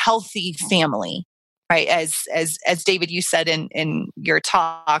a healthy family. Right, as David, you said in your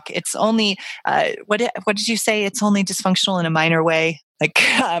talk, it's only what did you say? It's only dysfunctional in a minor way. Like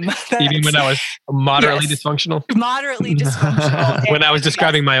even when I was moderately dysfunctional. Moderately dysfunctional. When I was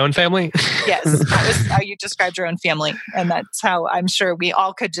describing my own family. Yes, that was how you described your own family, and that's how I'm sure we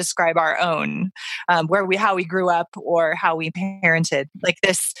all could describe our own, how we grew up or how we parented. Like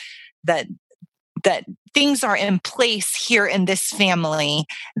this, that things are in place here in this family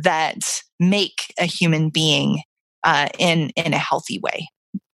that make a human being in a healthy way.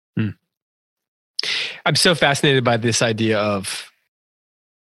 I'm so fascinated by this idea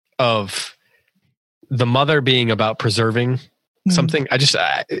of the mother being about preserving something.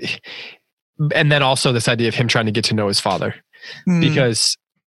 And then also this idea of him trying to get to know his father, because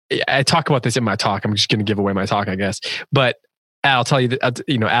I talk about this in my talk. I'm just going to give away my talk, I guess. But I'll tell you that,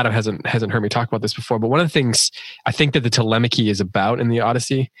 Adam hasn't heard me talk about this before, but one of the things I think that the Telemachy is about in the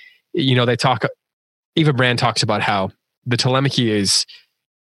Odyssey, they talk, Eva Brand talks about how the Telemachy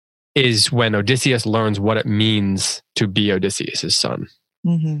is when Odysseus learns what it means to be Odysseus' son.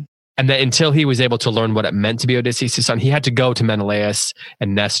 Mm-hmm. And that until he was able to learn what it meant to be Odysseus' son, he had to go to Menelaus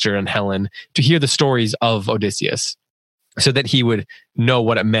and Nestor and Helen to hear the stories of Odysseus so that he would know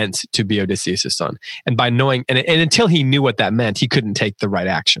what it meant to be Odysseus' son. And by knowing, and until he knew what that meant, he couldn't take the right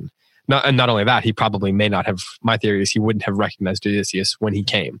action. Not only that, he probably may not have, my theory is he wouldn't have recognized Odysseus when he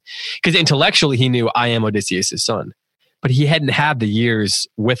came. Because intellectually he knew, I am Odysseus' son. But he hadn't had the years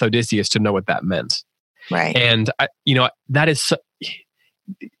with Odysseus to know what that meant. Right. And, that is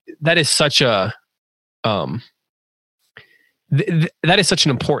such a, that is such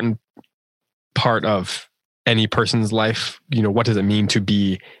an important part of any person's life. What does it mean to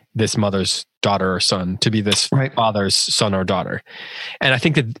be this mother's daughter or son, to be this father's son or daughter? And I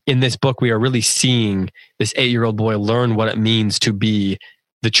think that in this book, we are really seeing this 8-year-old boy learn what it means to be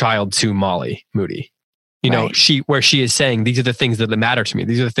the child to Molly Moody. Where she is saying, these are the things that matter to me.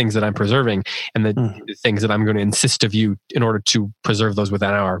 These are the things that I'm preserving, and the things that I'm going to insist of you in order to preserve those within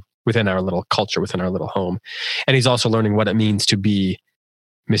our little culture, within our little home. And he's also learning what it means to be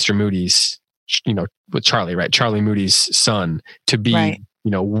Mr. Moody's, with Charlie, right? Charlie Moody's son, to be,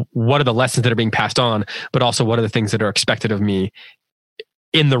 what are the lessons that are being passed on, but also what are the things that are expected of me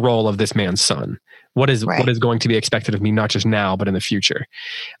in the role of this man's son? What is going to be expected of me, not just now, but in the future?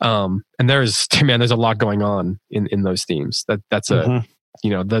 And there's a lot going on in those themes. That's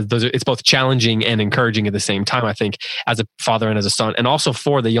it's both challenging and encouraging at the same time, I think, as a father and as a son, and also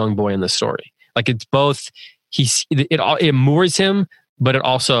for the young boy in the story. Like it's both, it moors him, but it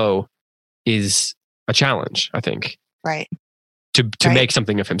also is a challenge, I think. Right. To make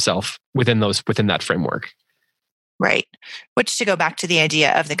something of himself within that framework. Right. Which, to go back to the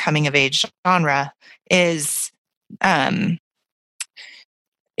idea of the coming of age genre, is,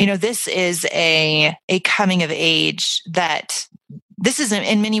 this is a coming of age that this is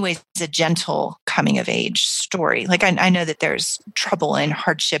in many ways a gentle coming of age story. Like I know that there's trouble and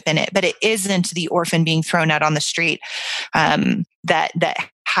hardship in it, but it isn't the orphan being thrown out on the street that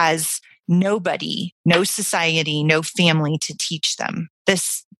has nobody, no society, no family to teach them.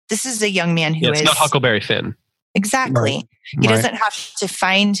 This is a young man who is not Huckleberry Finn. Exactly. Right. He doesn't have to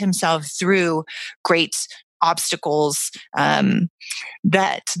find himself through great obstacles that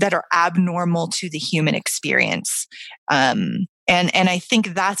are abnormal to the human experience. And I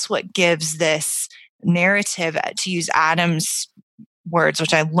think that's what gives this narrative, to use Adam's words,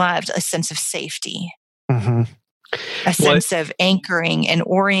 which I loved, a sense of safety. Mm-hmm. A sense of anchoring and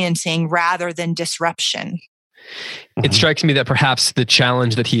orienting rather than disruption. It strikes me that perhaps the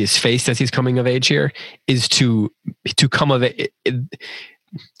challenge that he has faced as he's coming of age here is to come of it.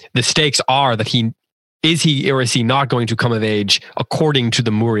 The stakes are that is he not going to come of age according to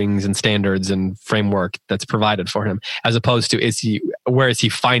the moorings and standards and framework that's provided for him, as opposed to where is he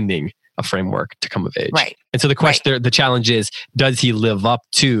finding a framework to come of age? Right. And so the question, the challenge is, does he live up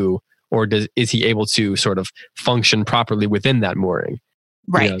to, or is he able to sort of function properly within that mooring?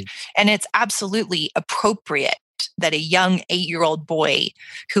 Right. And it's absolutely appropriate that a young 8-year-old boy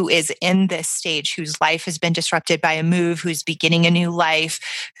who is in this stage, whose life has been disrupted by a move, who's beginning a new life,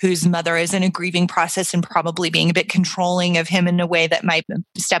 whose mother is in a grieving process and probably being a bit controlling of him in a way that might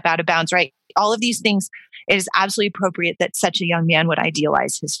step out of bounds, right? All of these things, it is absolutely appropriate that such a young man would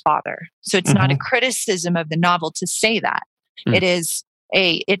idealize his father. So it's not a criticism of the novel to say that. It is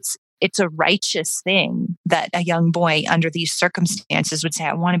it's a righteous thing that a young boy under these circumstances would say,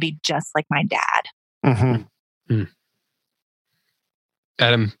 I want to be just like my dad. Mm-hmm.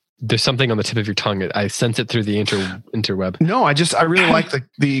 Adam, there's something on the tip of your tongue. I sense it through the interweb. No, I really like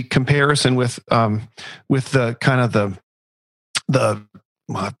the comparison with the kind of the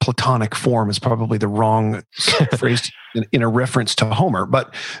Platonic form is probably the wrong phrase in a reference to Homer.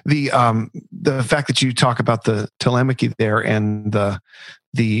 But the fact that you talk about the Telemachy there and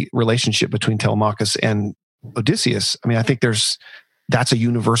the relationship between Telemachus and Odysseus, I mean, I think that's a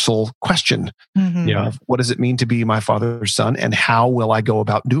universal question. Mm-hmm. Yeah. What does it mean to be my father's son, and how will I go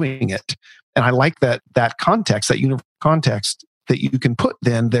about doing it? And I like that context, that universal context that you can put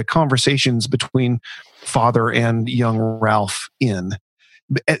then the conversations between father and young Ralph in.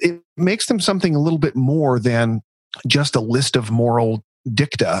 It makes them something a little bit more than just a list of moral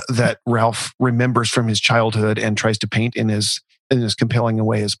dicta that Ralph remembers from his childhood and tries to paint in as compelling a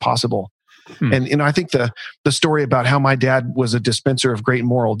way as possible. And I think the story about how my dad was a dispenser of great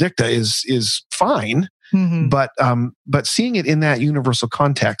moral dicta is fine, but seeing it in that universal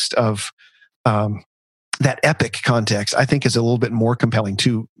context of that epic context, I think is a little bit more compelling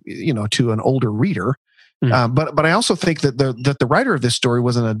to an older reader. But I also think that the writer of this story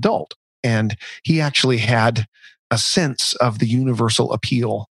was an adult, and he actually had a sense of the universal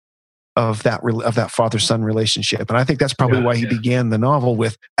appeal of that father-son relationship. And I think that's probably why he began the novel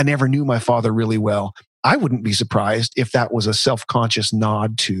with, "I never knew my father really well." I wouldn't be surprised if that was a self-conscious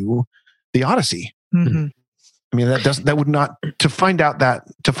nod to the Odyssey. Mm-hmm. I mean, that would not, to find that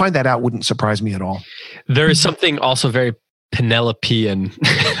out wouldn't surprise me at all. There is something also very Penelopean.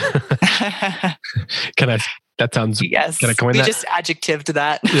 That sounds, yes. Can I coin we that? Just adjectived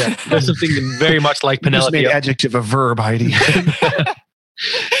that. Yeah. There's something very much like Penelope. You just made adjective a verb, Heidi.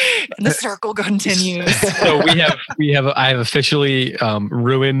 And the circle continues. So I have officially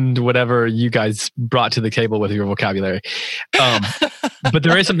ruined whatever you guys brought to the table with your vocabulary. But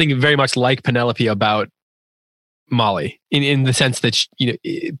there is something very much like Penelope about Molly in the sense that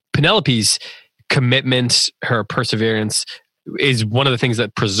Penelope's commitment, her perseverance is one of the things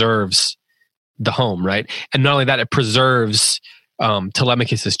that preserves the home, right? And not only that, it preserves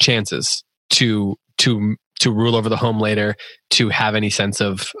Telemachus's chances to rule over the home later, to have any sense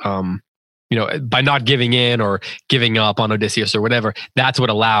of by not giving in or giving up on Odysseus or whatever. That's what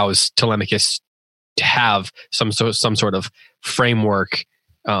allows Telemachus to have some sort of framework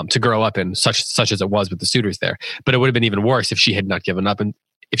to grow up in, such as it was with the suitors there. But it would have been even worse if she had not given up, and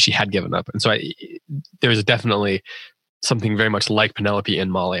if she had given up. And so there's definitely something very much like Penelope in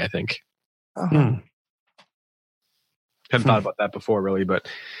Molly, I think. Uh-huh. Haven't thought about that before, really, but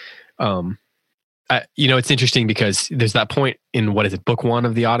it's interesting because there's that point in, what is it, book 1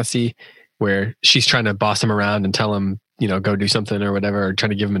 of the Odyssey, where she's trying to boss him around and tell him, go do something or whatever, or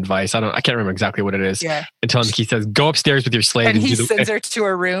trying to give him advice. I can't remember exactly what it is. Yeah. Until he says, "Go upstairs with your slave." And he sends her to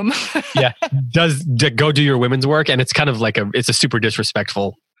her room. Yeah. Go do your women's work. And it's kind of like it's a super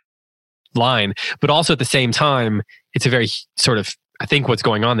disrespectful line, but also at the same time, it's a very sort of, I think what's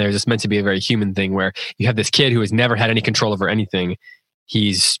going on there is it's meant to be a very human thing, where you have this kid who has never had any control over anything.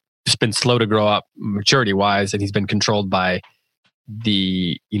 He's been slow to grow up maturity wise, and he's been controlled by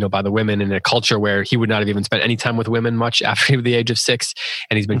the women in a culture where he would not have even spent any time with women much after the age of 6.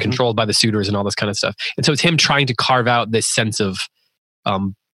 And he's been controlled by the suitors and all this kind of stuff. And so it's him trying to carve out this sense of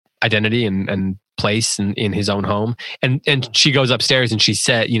identity and place in his own home. And she goes upstairs and she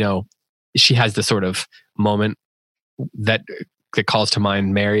said, she has this sort of moment that calls to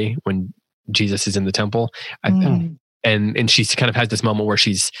mind Mary when Jesus is in the temple. And she kind of has this moment where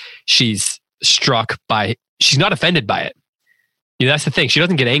she's struck by, she's not offended by it. That's the thing. She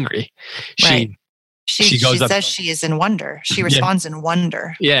doesn't get angry. Right. She says she is in wonder. She responds in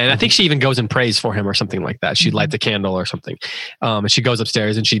wonder. Yeah, and I think she even goes and prays for him or something like that. She lights a candle or something. And she goes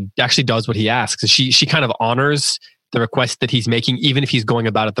upstairs and she actually does what he asks. And she kind of honors the request that he's making, even if he's going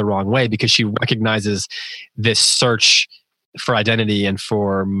about it the wrong way, because she recognizes this search for identity and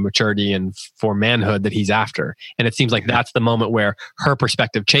for maturity and for manhood that he's after. And it seems like that's the moment where her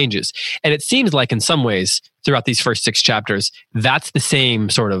perspective changes. And it seems like in some ways throughout these first 6 chapters, that's the same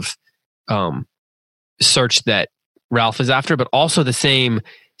sort of search that Ralph is after, but also the same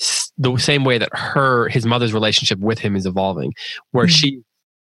way that his mother's relationship with him is evolving, where she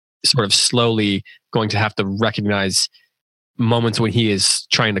sort of slowly going to have to recognize moments when he is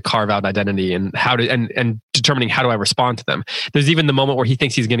trying to carve out identity and and determining how do I respond to them. There's even the moment where he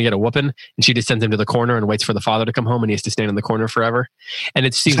thinks he's going to get a whooping, and she just sends him to the corner and waits for the father to come home, and he has to stand in the corner forever. And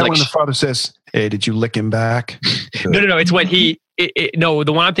it seems like when the father says, "Hey, did you lick him back?" No. It's when the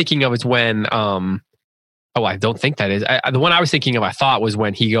one I'm thinking of is when I don't think that is. The one I was thinking of, I thought, was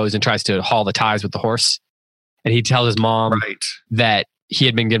when he goes and tries to haul the ties with the horse, and he tells his mom that he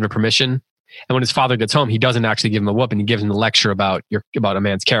had been given permission. And when his father gets home, he doesn't actually give him a whoop, and he gives him the lecture about a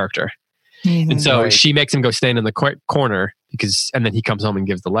man's character. And so she makes him go stand in the corner and then he comes home and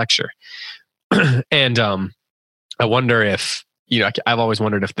gives the lecture. And I wonder if I've always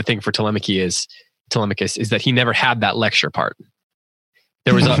wondered if the thing for Telemachus is that he never had that lecture part.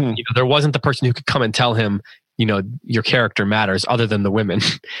 There was there wasn't the person who could come and tell him, your character matters other than the women.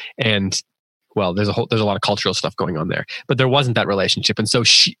 And well, there's a lot of cultural stuff going on there, but there wasn't that relationship. And so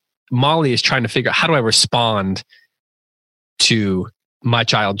Molly is trying to figure out, how do I respond to my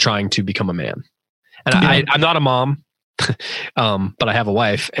child trying to become a man? And I'm not a mom, but I have a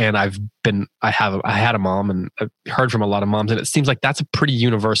wife, and I had a mom, and I've heard from a lot of moms, and it seems like that's a pretty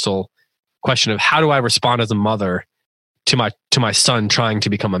universal question of how do I respond as a mother to my son trying to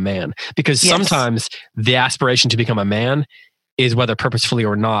become a man? Because sometimes the aspiration to become a man is, whether purposefully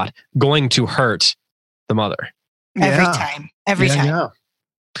or not, going to hurt the mother. Every time. Yeah.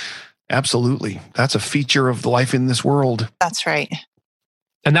 Absolutely. That's a feature of the life in this world. That's right.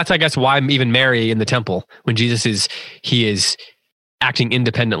 And that's, I guess, why even Mary in the temple, when Jesus is acting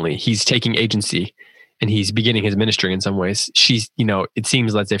independently, he's taking agency, and he's beginning his ministry in some ways. She's, it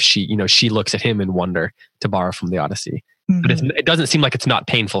seems as if she looks at him in wonder, to borrow from the Odyssey. Mm-hmm. But it doesn't seem like it's not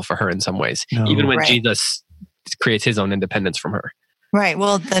painful for her in some ways, even when Jesus creates his own independence from her. Right.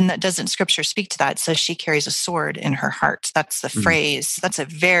 Well, then doesn't Scripture speak to that? So she carries a sword in her heart. That's the phrase. That's a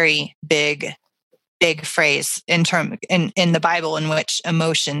very big phrase in the Bible, in which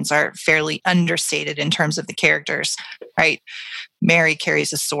emotions are fairly understated in terms of the characters. Right. Mary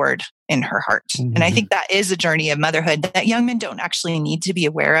carries a sword in her heart. Mm-hmm. And I think that is a journey of motherhood that young men don't actually need to be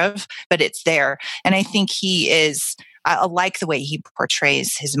aware of, but it's there. And I think I like the way he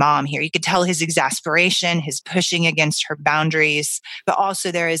portrays his mom here. You could tell his exasperation, his pushing against her boundaries, but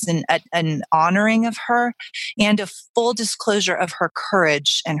also there is an honoring of her and a full disclosure of her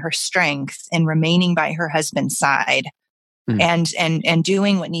courage and her strength in remaining by her husband's side and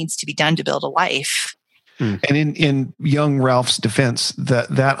doing what needs to be done to build a life. And in young Ralph's defense,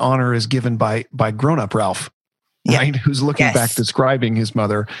 that honor is given by grown-up Ralph, right? Who's looking back, describing his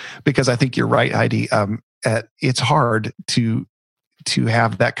mother, because I think you're right, Heidi. It's hard to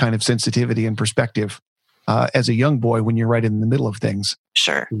have that kind of sensitivity and perspective as a young boy when you're right in the middle of things.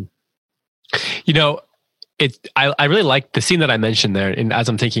 Sure. I really like the scene that I mentioned there, and as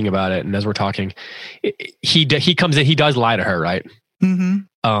I'm thinking about it, and as we're talking, he comes in, he does lie to her, right?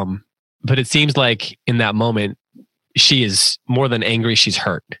 Mm-hmm. But it seems like in that moment, she is more than angry; she's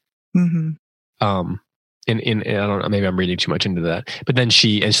hurt. Mm-hmm. I don't know, maybe I'm reading too much into that, but then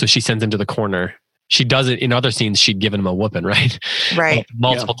she sends him to the corner. She does it in other scenes. She'd given him a whooping, right? Right.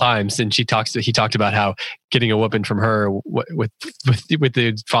 Multiple times. And he talked about how getting a whooping from her with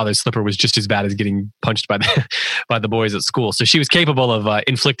the father's slipper was just as bad as getting punched by the boys at school. So she was capable of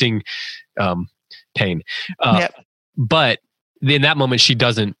inflicting pain. But in that moment, she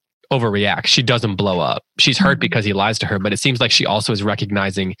doesn't overreact. She doesn't blow up. She's hurt because he lies to her, but it seems like she also is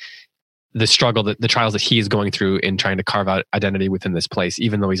recognizing the struggle, the trials that he is going through in trying to carve out identity within this place,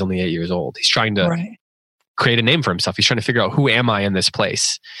 even though he's only 8 years old. He's trying to create a name for himself. He's trying to figure out, who am I in this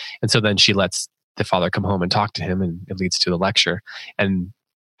place? And so then she lets the father come home and talk to him, and it leads to the lecture. And,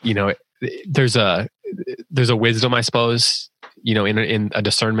 there's a wisdom, I suppose, in a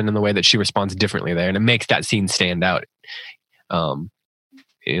discernment in the way that she responds differently there. And it makes that scene stand out,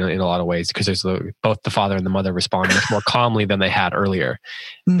 in a lot of ways, because there's both the father and the mother respond much more calmly than they had earlier,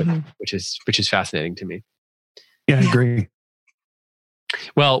 which is fascinating to me. Yeah, I agree.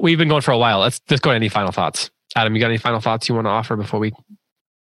 Well, we've been going for a while. Let's go to any final thoughts. Adam, you got any final thoughts you want to offer before we?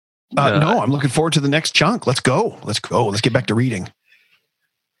 No, I'm looking forward to the next chunk. Let's go. Let's get back to reading.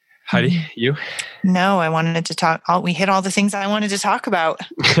 Heidi, you? No, I wanted to talk. We hit all the things I wanted to talk about.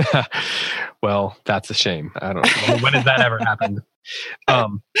 Well, that's a shame. I don't know. When has that ever happened?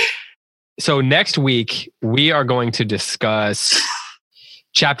 So next week, we are going to discuss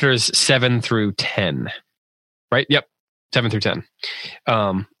chapters 7 through 10. Right? Yep. 7 through 10.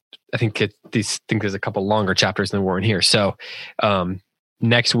 I think there's a couple longer chapters than were in here. So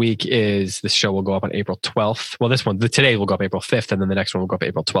next week this show will go up on April 12th. Well, today will go up April 5th, and then the next one will go up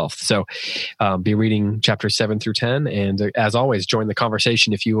April 12th. So be reading chapters 7 through 10. And as always, join the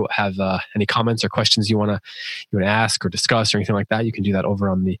conversation. If you have any comments or questions you want to ask or discuss or anything like that, you can do that over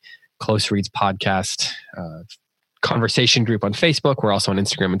on the Close Reads podcast conversation group on Facebook. We're also on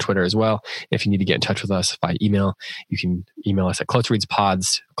Instagram and Twitter as well. If you need to get in touch with us by email, you can email us at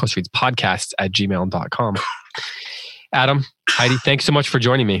closereadspodcasts@gmail.com. Adam, Heidi, thanks so much for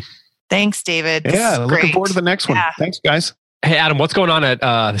joining me. Thanks, David. Yeah, looking forward to the next one. Thanks, guys. Hey, Adam, what's going on at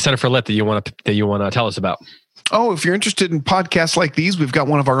the Center for Lit that you want to tell us about? Oh, if you're interested in podcasts like these, we've got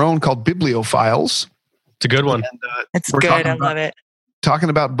one of our own called Bibliophiles. It's a good one. And, it's good. I love it. Talking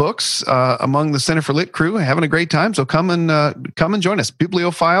about books among the Center for Lit crew, having a great time. So come and join us.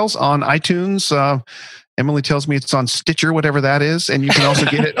 Bibliophiles on iTunes Emily tells me it's on Stitcher, whatever that is. And you can also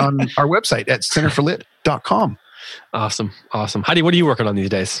get it on our website at centerforlit.com. Awesome. Heidi, what are you working on these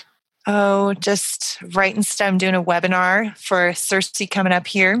days? Oh, just writing stuff. I'm doing a webinar for Circe coming up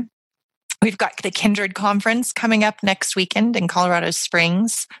here. We've got the Kindred Conference coming up next weekend in Colorado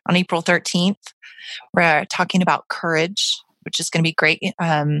Springs on April 13th. We're talking about courage, which is going to be great.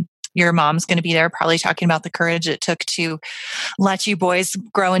 Your mom's going to be there probably talking about the courage it took to let you boys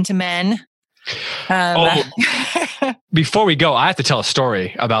grow into men. Before we go, I have to tell a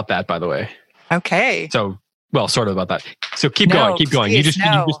story about that, by the way. Okay. So, well, sort of about that. So keep going. Please, you just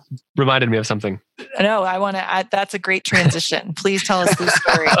reminded me of something. No, I want to. That's a great transition. Please tell us the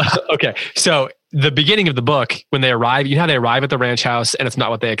story. Okay. So the beginning of the book, when they arrive, you know how they arrive at the ranch house and it's not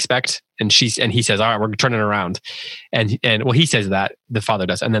what they expect, and he says, "All right, we're turning around," and well, he says that, the father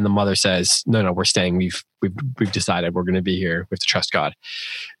does, and then the mother says, "No, we're staying. We've decided we're going to be here. We have to trust God."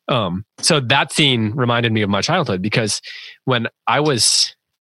 So that scene reminded me of my childhood, because when I was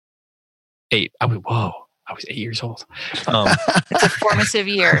 8, I was 8 years old. It's a formative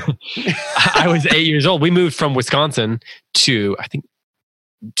year. I was 8 years old. We moved from Wisconsin to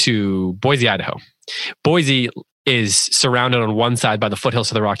Boise, Idaho. Boise is surrounded on one side by the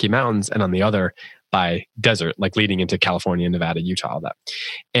foothills of the Rocky Mountains and on the other by desert, like leading into California, Nevada, Utah, all that.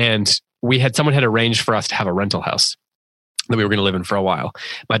 And someone had arranged for us to have a rental house that we were going to live in for a while.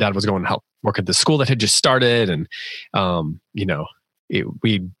 My dad was going to help work at the school that had just started. And,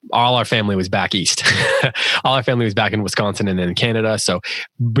 all our family was back east. All our family was back in Wisconsin and then in Canada. So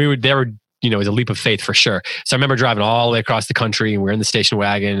it was a leap of faith for sure. So I remember driving all the way across the country, and we were in the station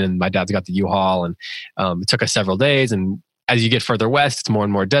wagon, and my dad's got the U-Haul, and it took us several days. And as you get further west, it's more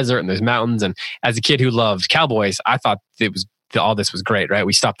and more desert and there's mountains. And as a kid who loved cowboys, I thought all this was great, right?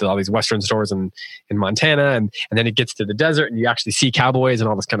 We stopped at all these Western stores in Montana, and then it gets to the desert and you actually see cowboys and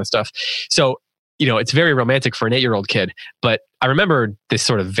all this kind of stuff. So, it's very romantic for an 8-year-old kid, but I remember this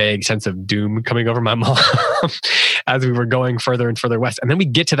sort of vague sense of doom coming over my mom as we were going further and further west. And then we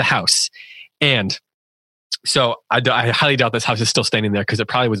get to the house. And so I highly doubt this house is still standing there, because it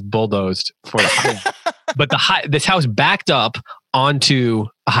probably was bulldozed for the highway. But this house backed up onto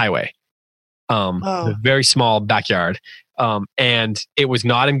a highway, a very small backyard. And it was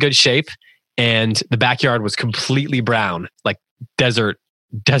not in good shape. And the backyard was completely brown, like desert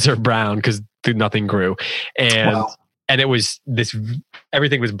brown, because nothing grew. And it was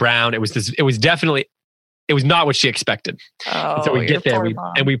everything was brown. It was not what she expected. So we get there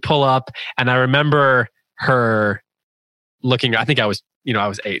and we pull up, and I remember her looking, I think I was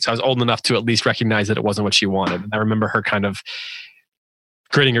 8. So I was old enough to at least recognize that it wasn't what she wanted. And I remember her kind of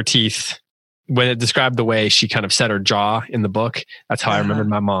gritting her teeth when it described the way she kind of set her jaw in the book. That's how I remember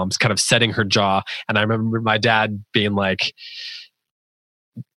my mom's kind of setting her jaw. And I remember my dad being like,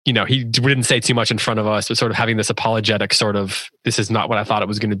 he didn't say too much in front of us, but sort of having this apologetic sort of, this is not what I thought it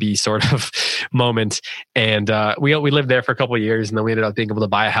was going to be sort of moment. And we lived there for a couple of years, and then we ended up being able to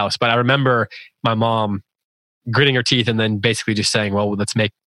buy a house. But I remember my mom gritting her teeth and then basically just saying, well, let's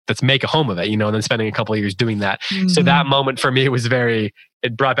make a home of it, and then spending a couple of years doing that. Mm-hmm. So that moment for me was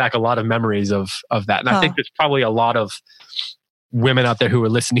it brought back a lot of memories of that. And I think there's probably a lot of women out there who are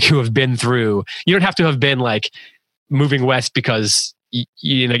listening who have been through, you don't have to have been like moving west because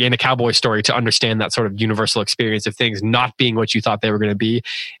in a cowboy story to understand that sort of universal experience of things not being what you thought they were going to be.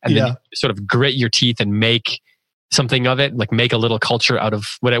 And then you sort of grit your teeth and make something of it, like make a little culture out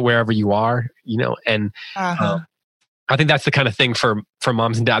of wherever you are, and I think that's the kind of thing for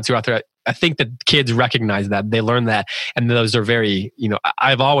moms and dads who are out there. I think that kids recognize that, they learn that, and those are very,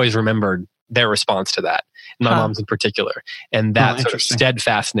 I've always remembered their response to that, my mom's in particular, and that sort of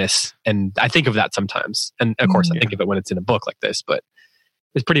steadfastness. And I think of that sometimes, and of course I think of it when it's in a book like this, but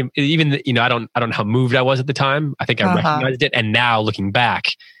it's pretty, even, I don't know how moved I was at the time. I think I recognized it, and now looking back,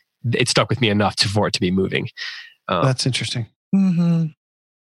 it stuck with me enough for it to be moving. That's interesting. Mm-hmm.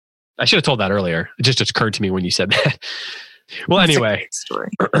 I should have told that earlier. It just occurred to me when you said that. Well, that's anyway,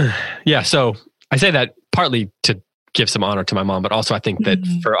 story. Yeah. So I say that partly to give some honor to my mom, but also I think that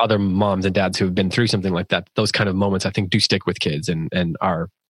for other moms and dads who have been through something like that, those kind of moments I think do stick with kids and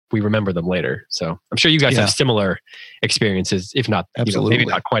we remember them later. So I'm sure you guys have similar experiences, if not, maybe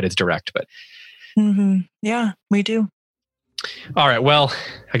not quite as direct, but. Yeah, we do. All right. Well,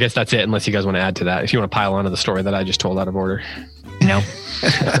 I guess that's it. Unless you guys want to add to that, if you want to pile onto the story that I just told out of order. Nope.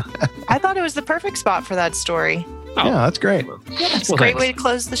 I thought it was the perfect spot for that story. Oh. Yeah, that's great. Yeah, it's a great way to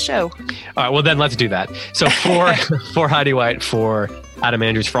close the show. All right. Well, then let's do that. So for Heidi White, for Adam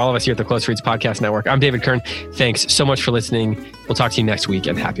Andrews, for all of us here at the Close Reads Podcast Network, I'm David Kern. Thanks so much for listening. We'll talk to you next week,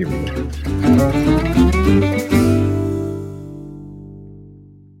 and happy reading.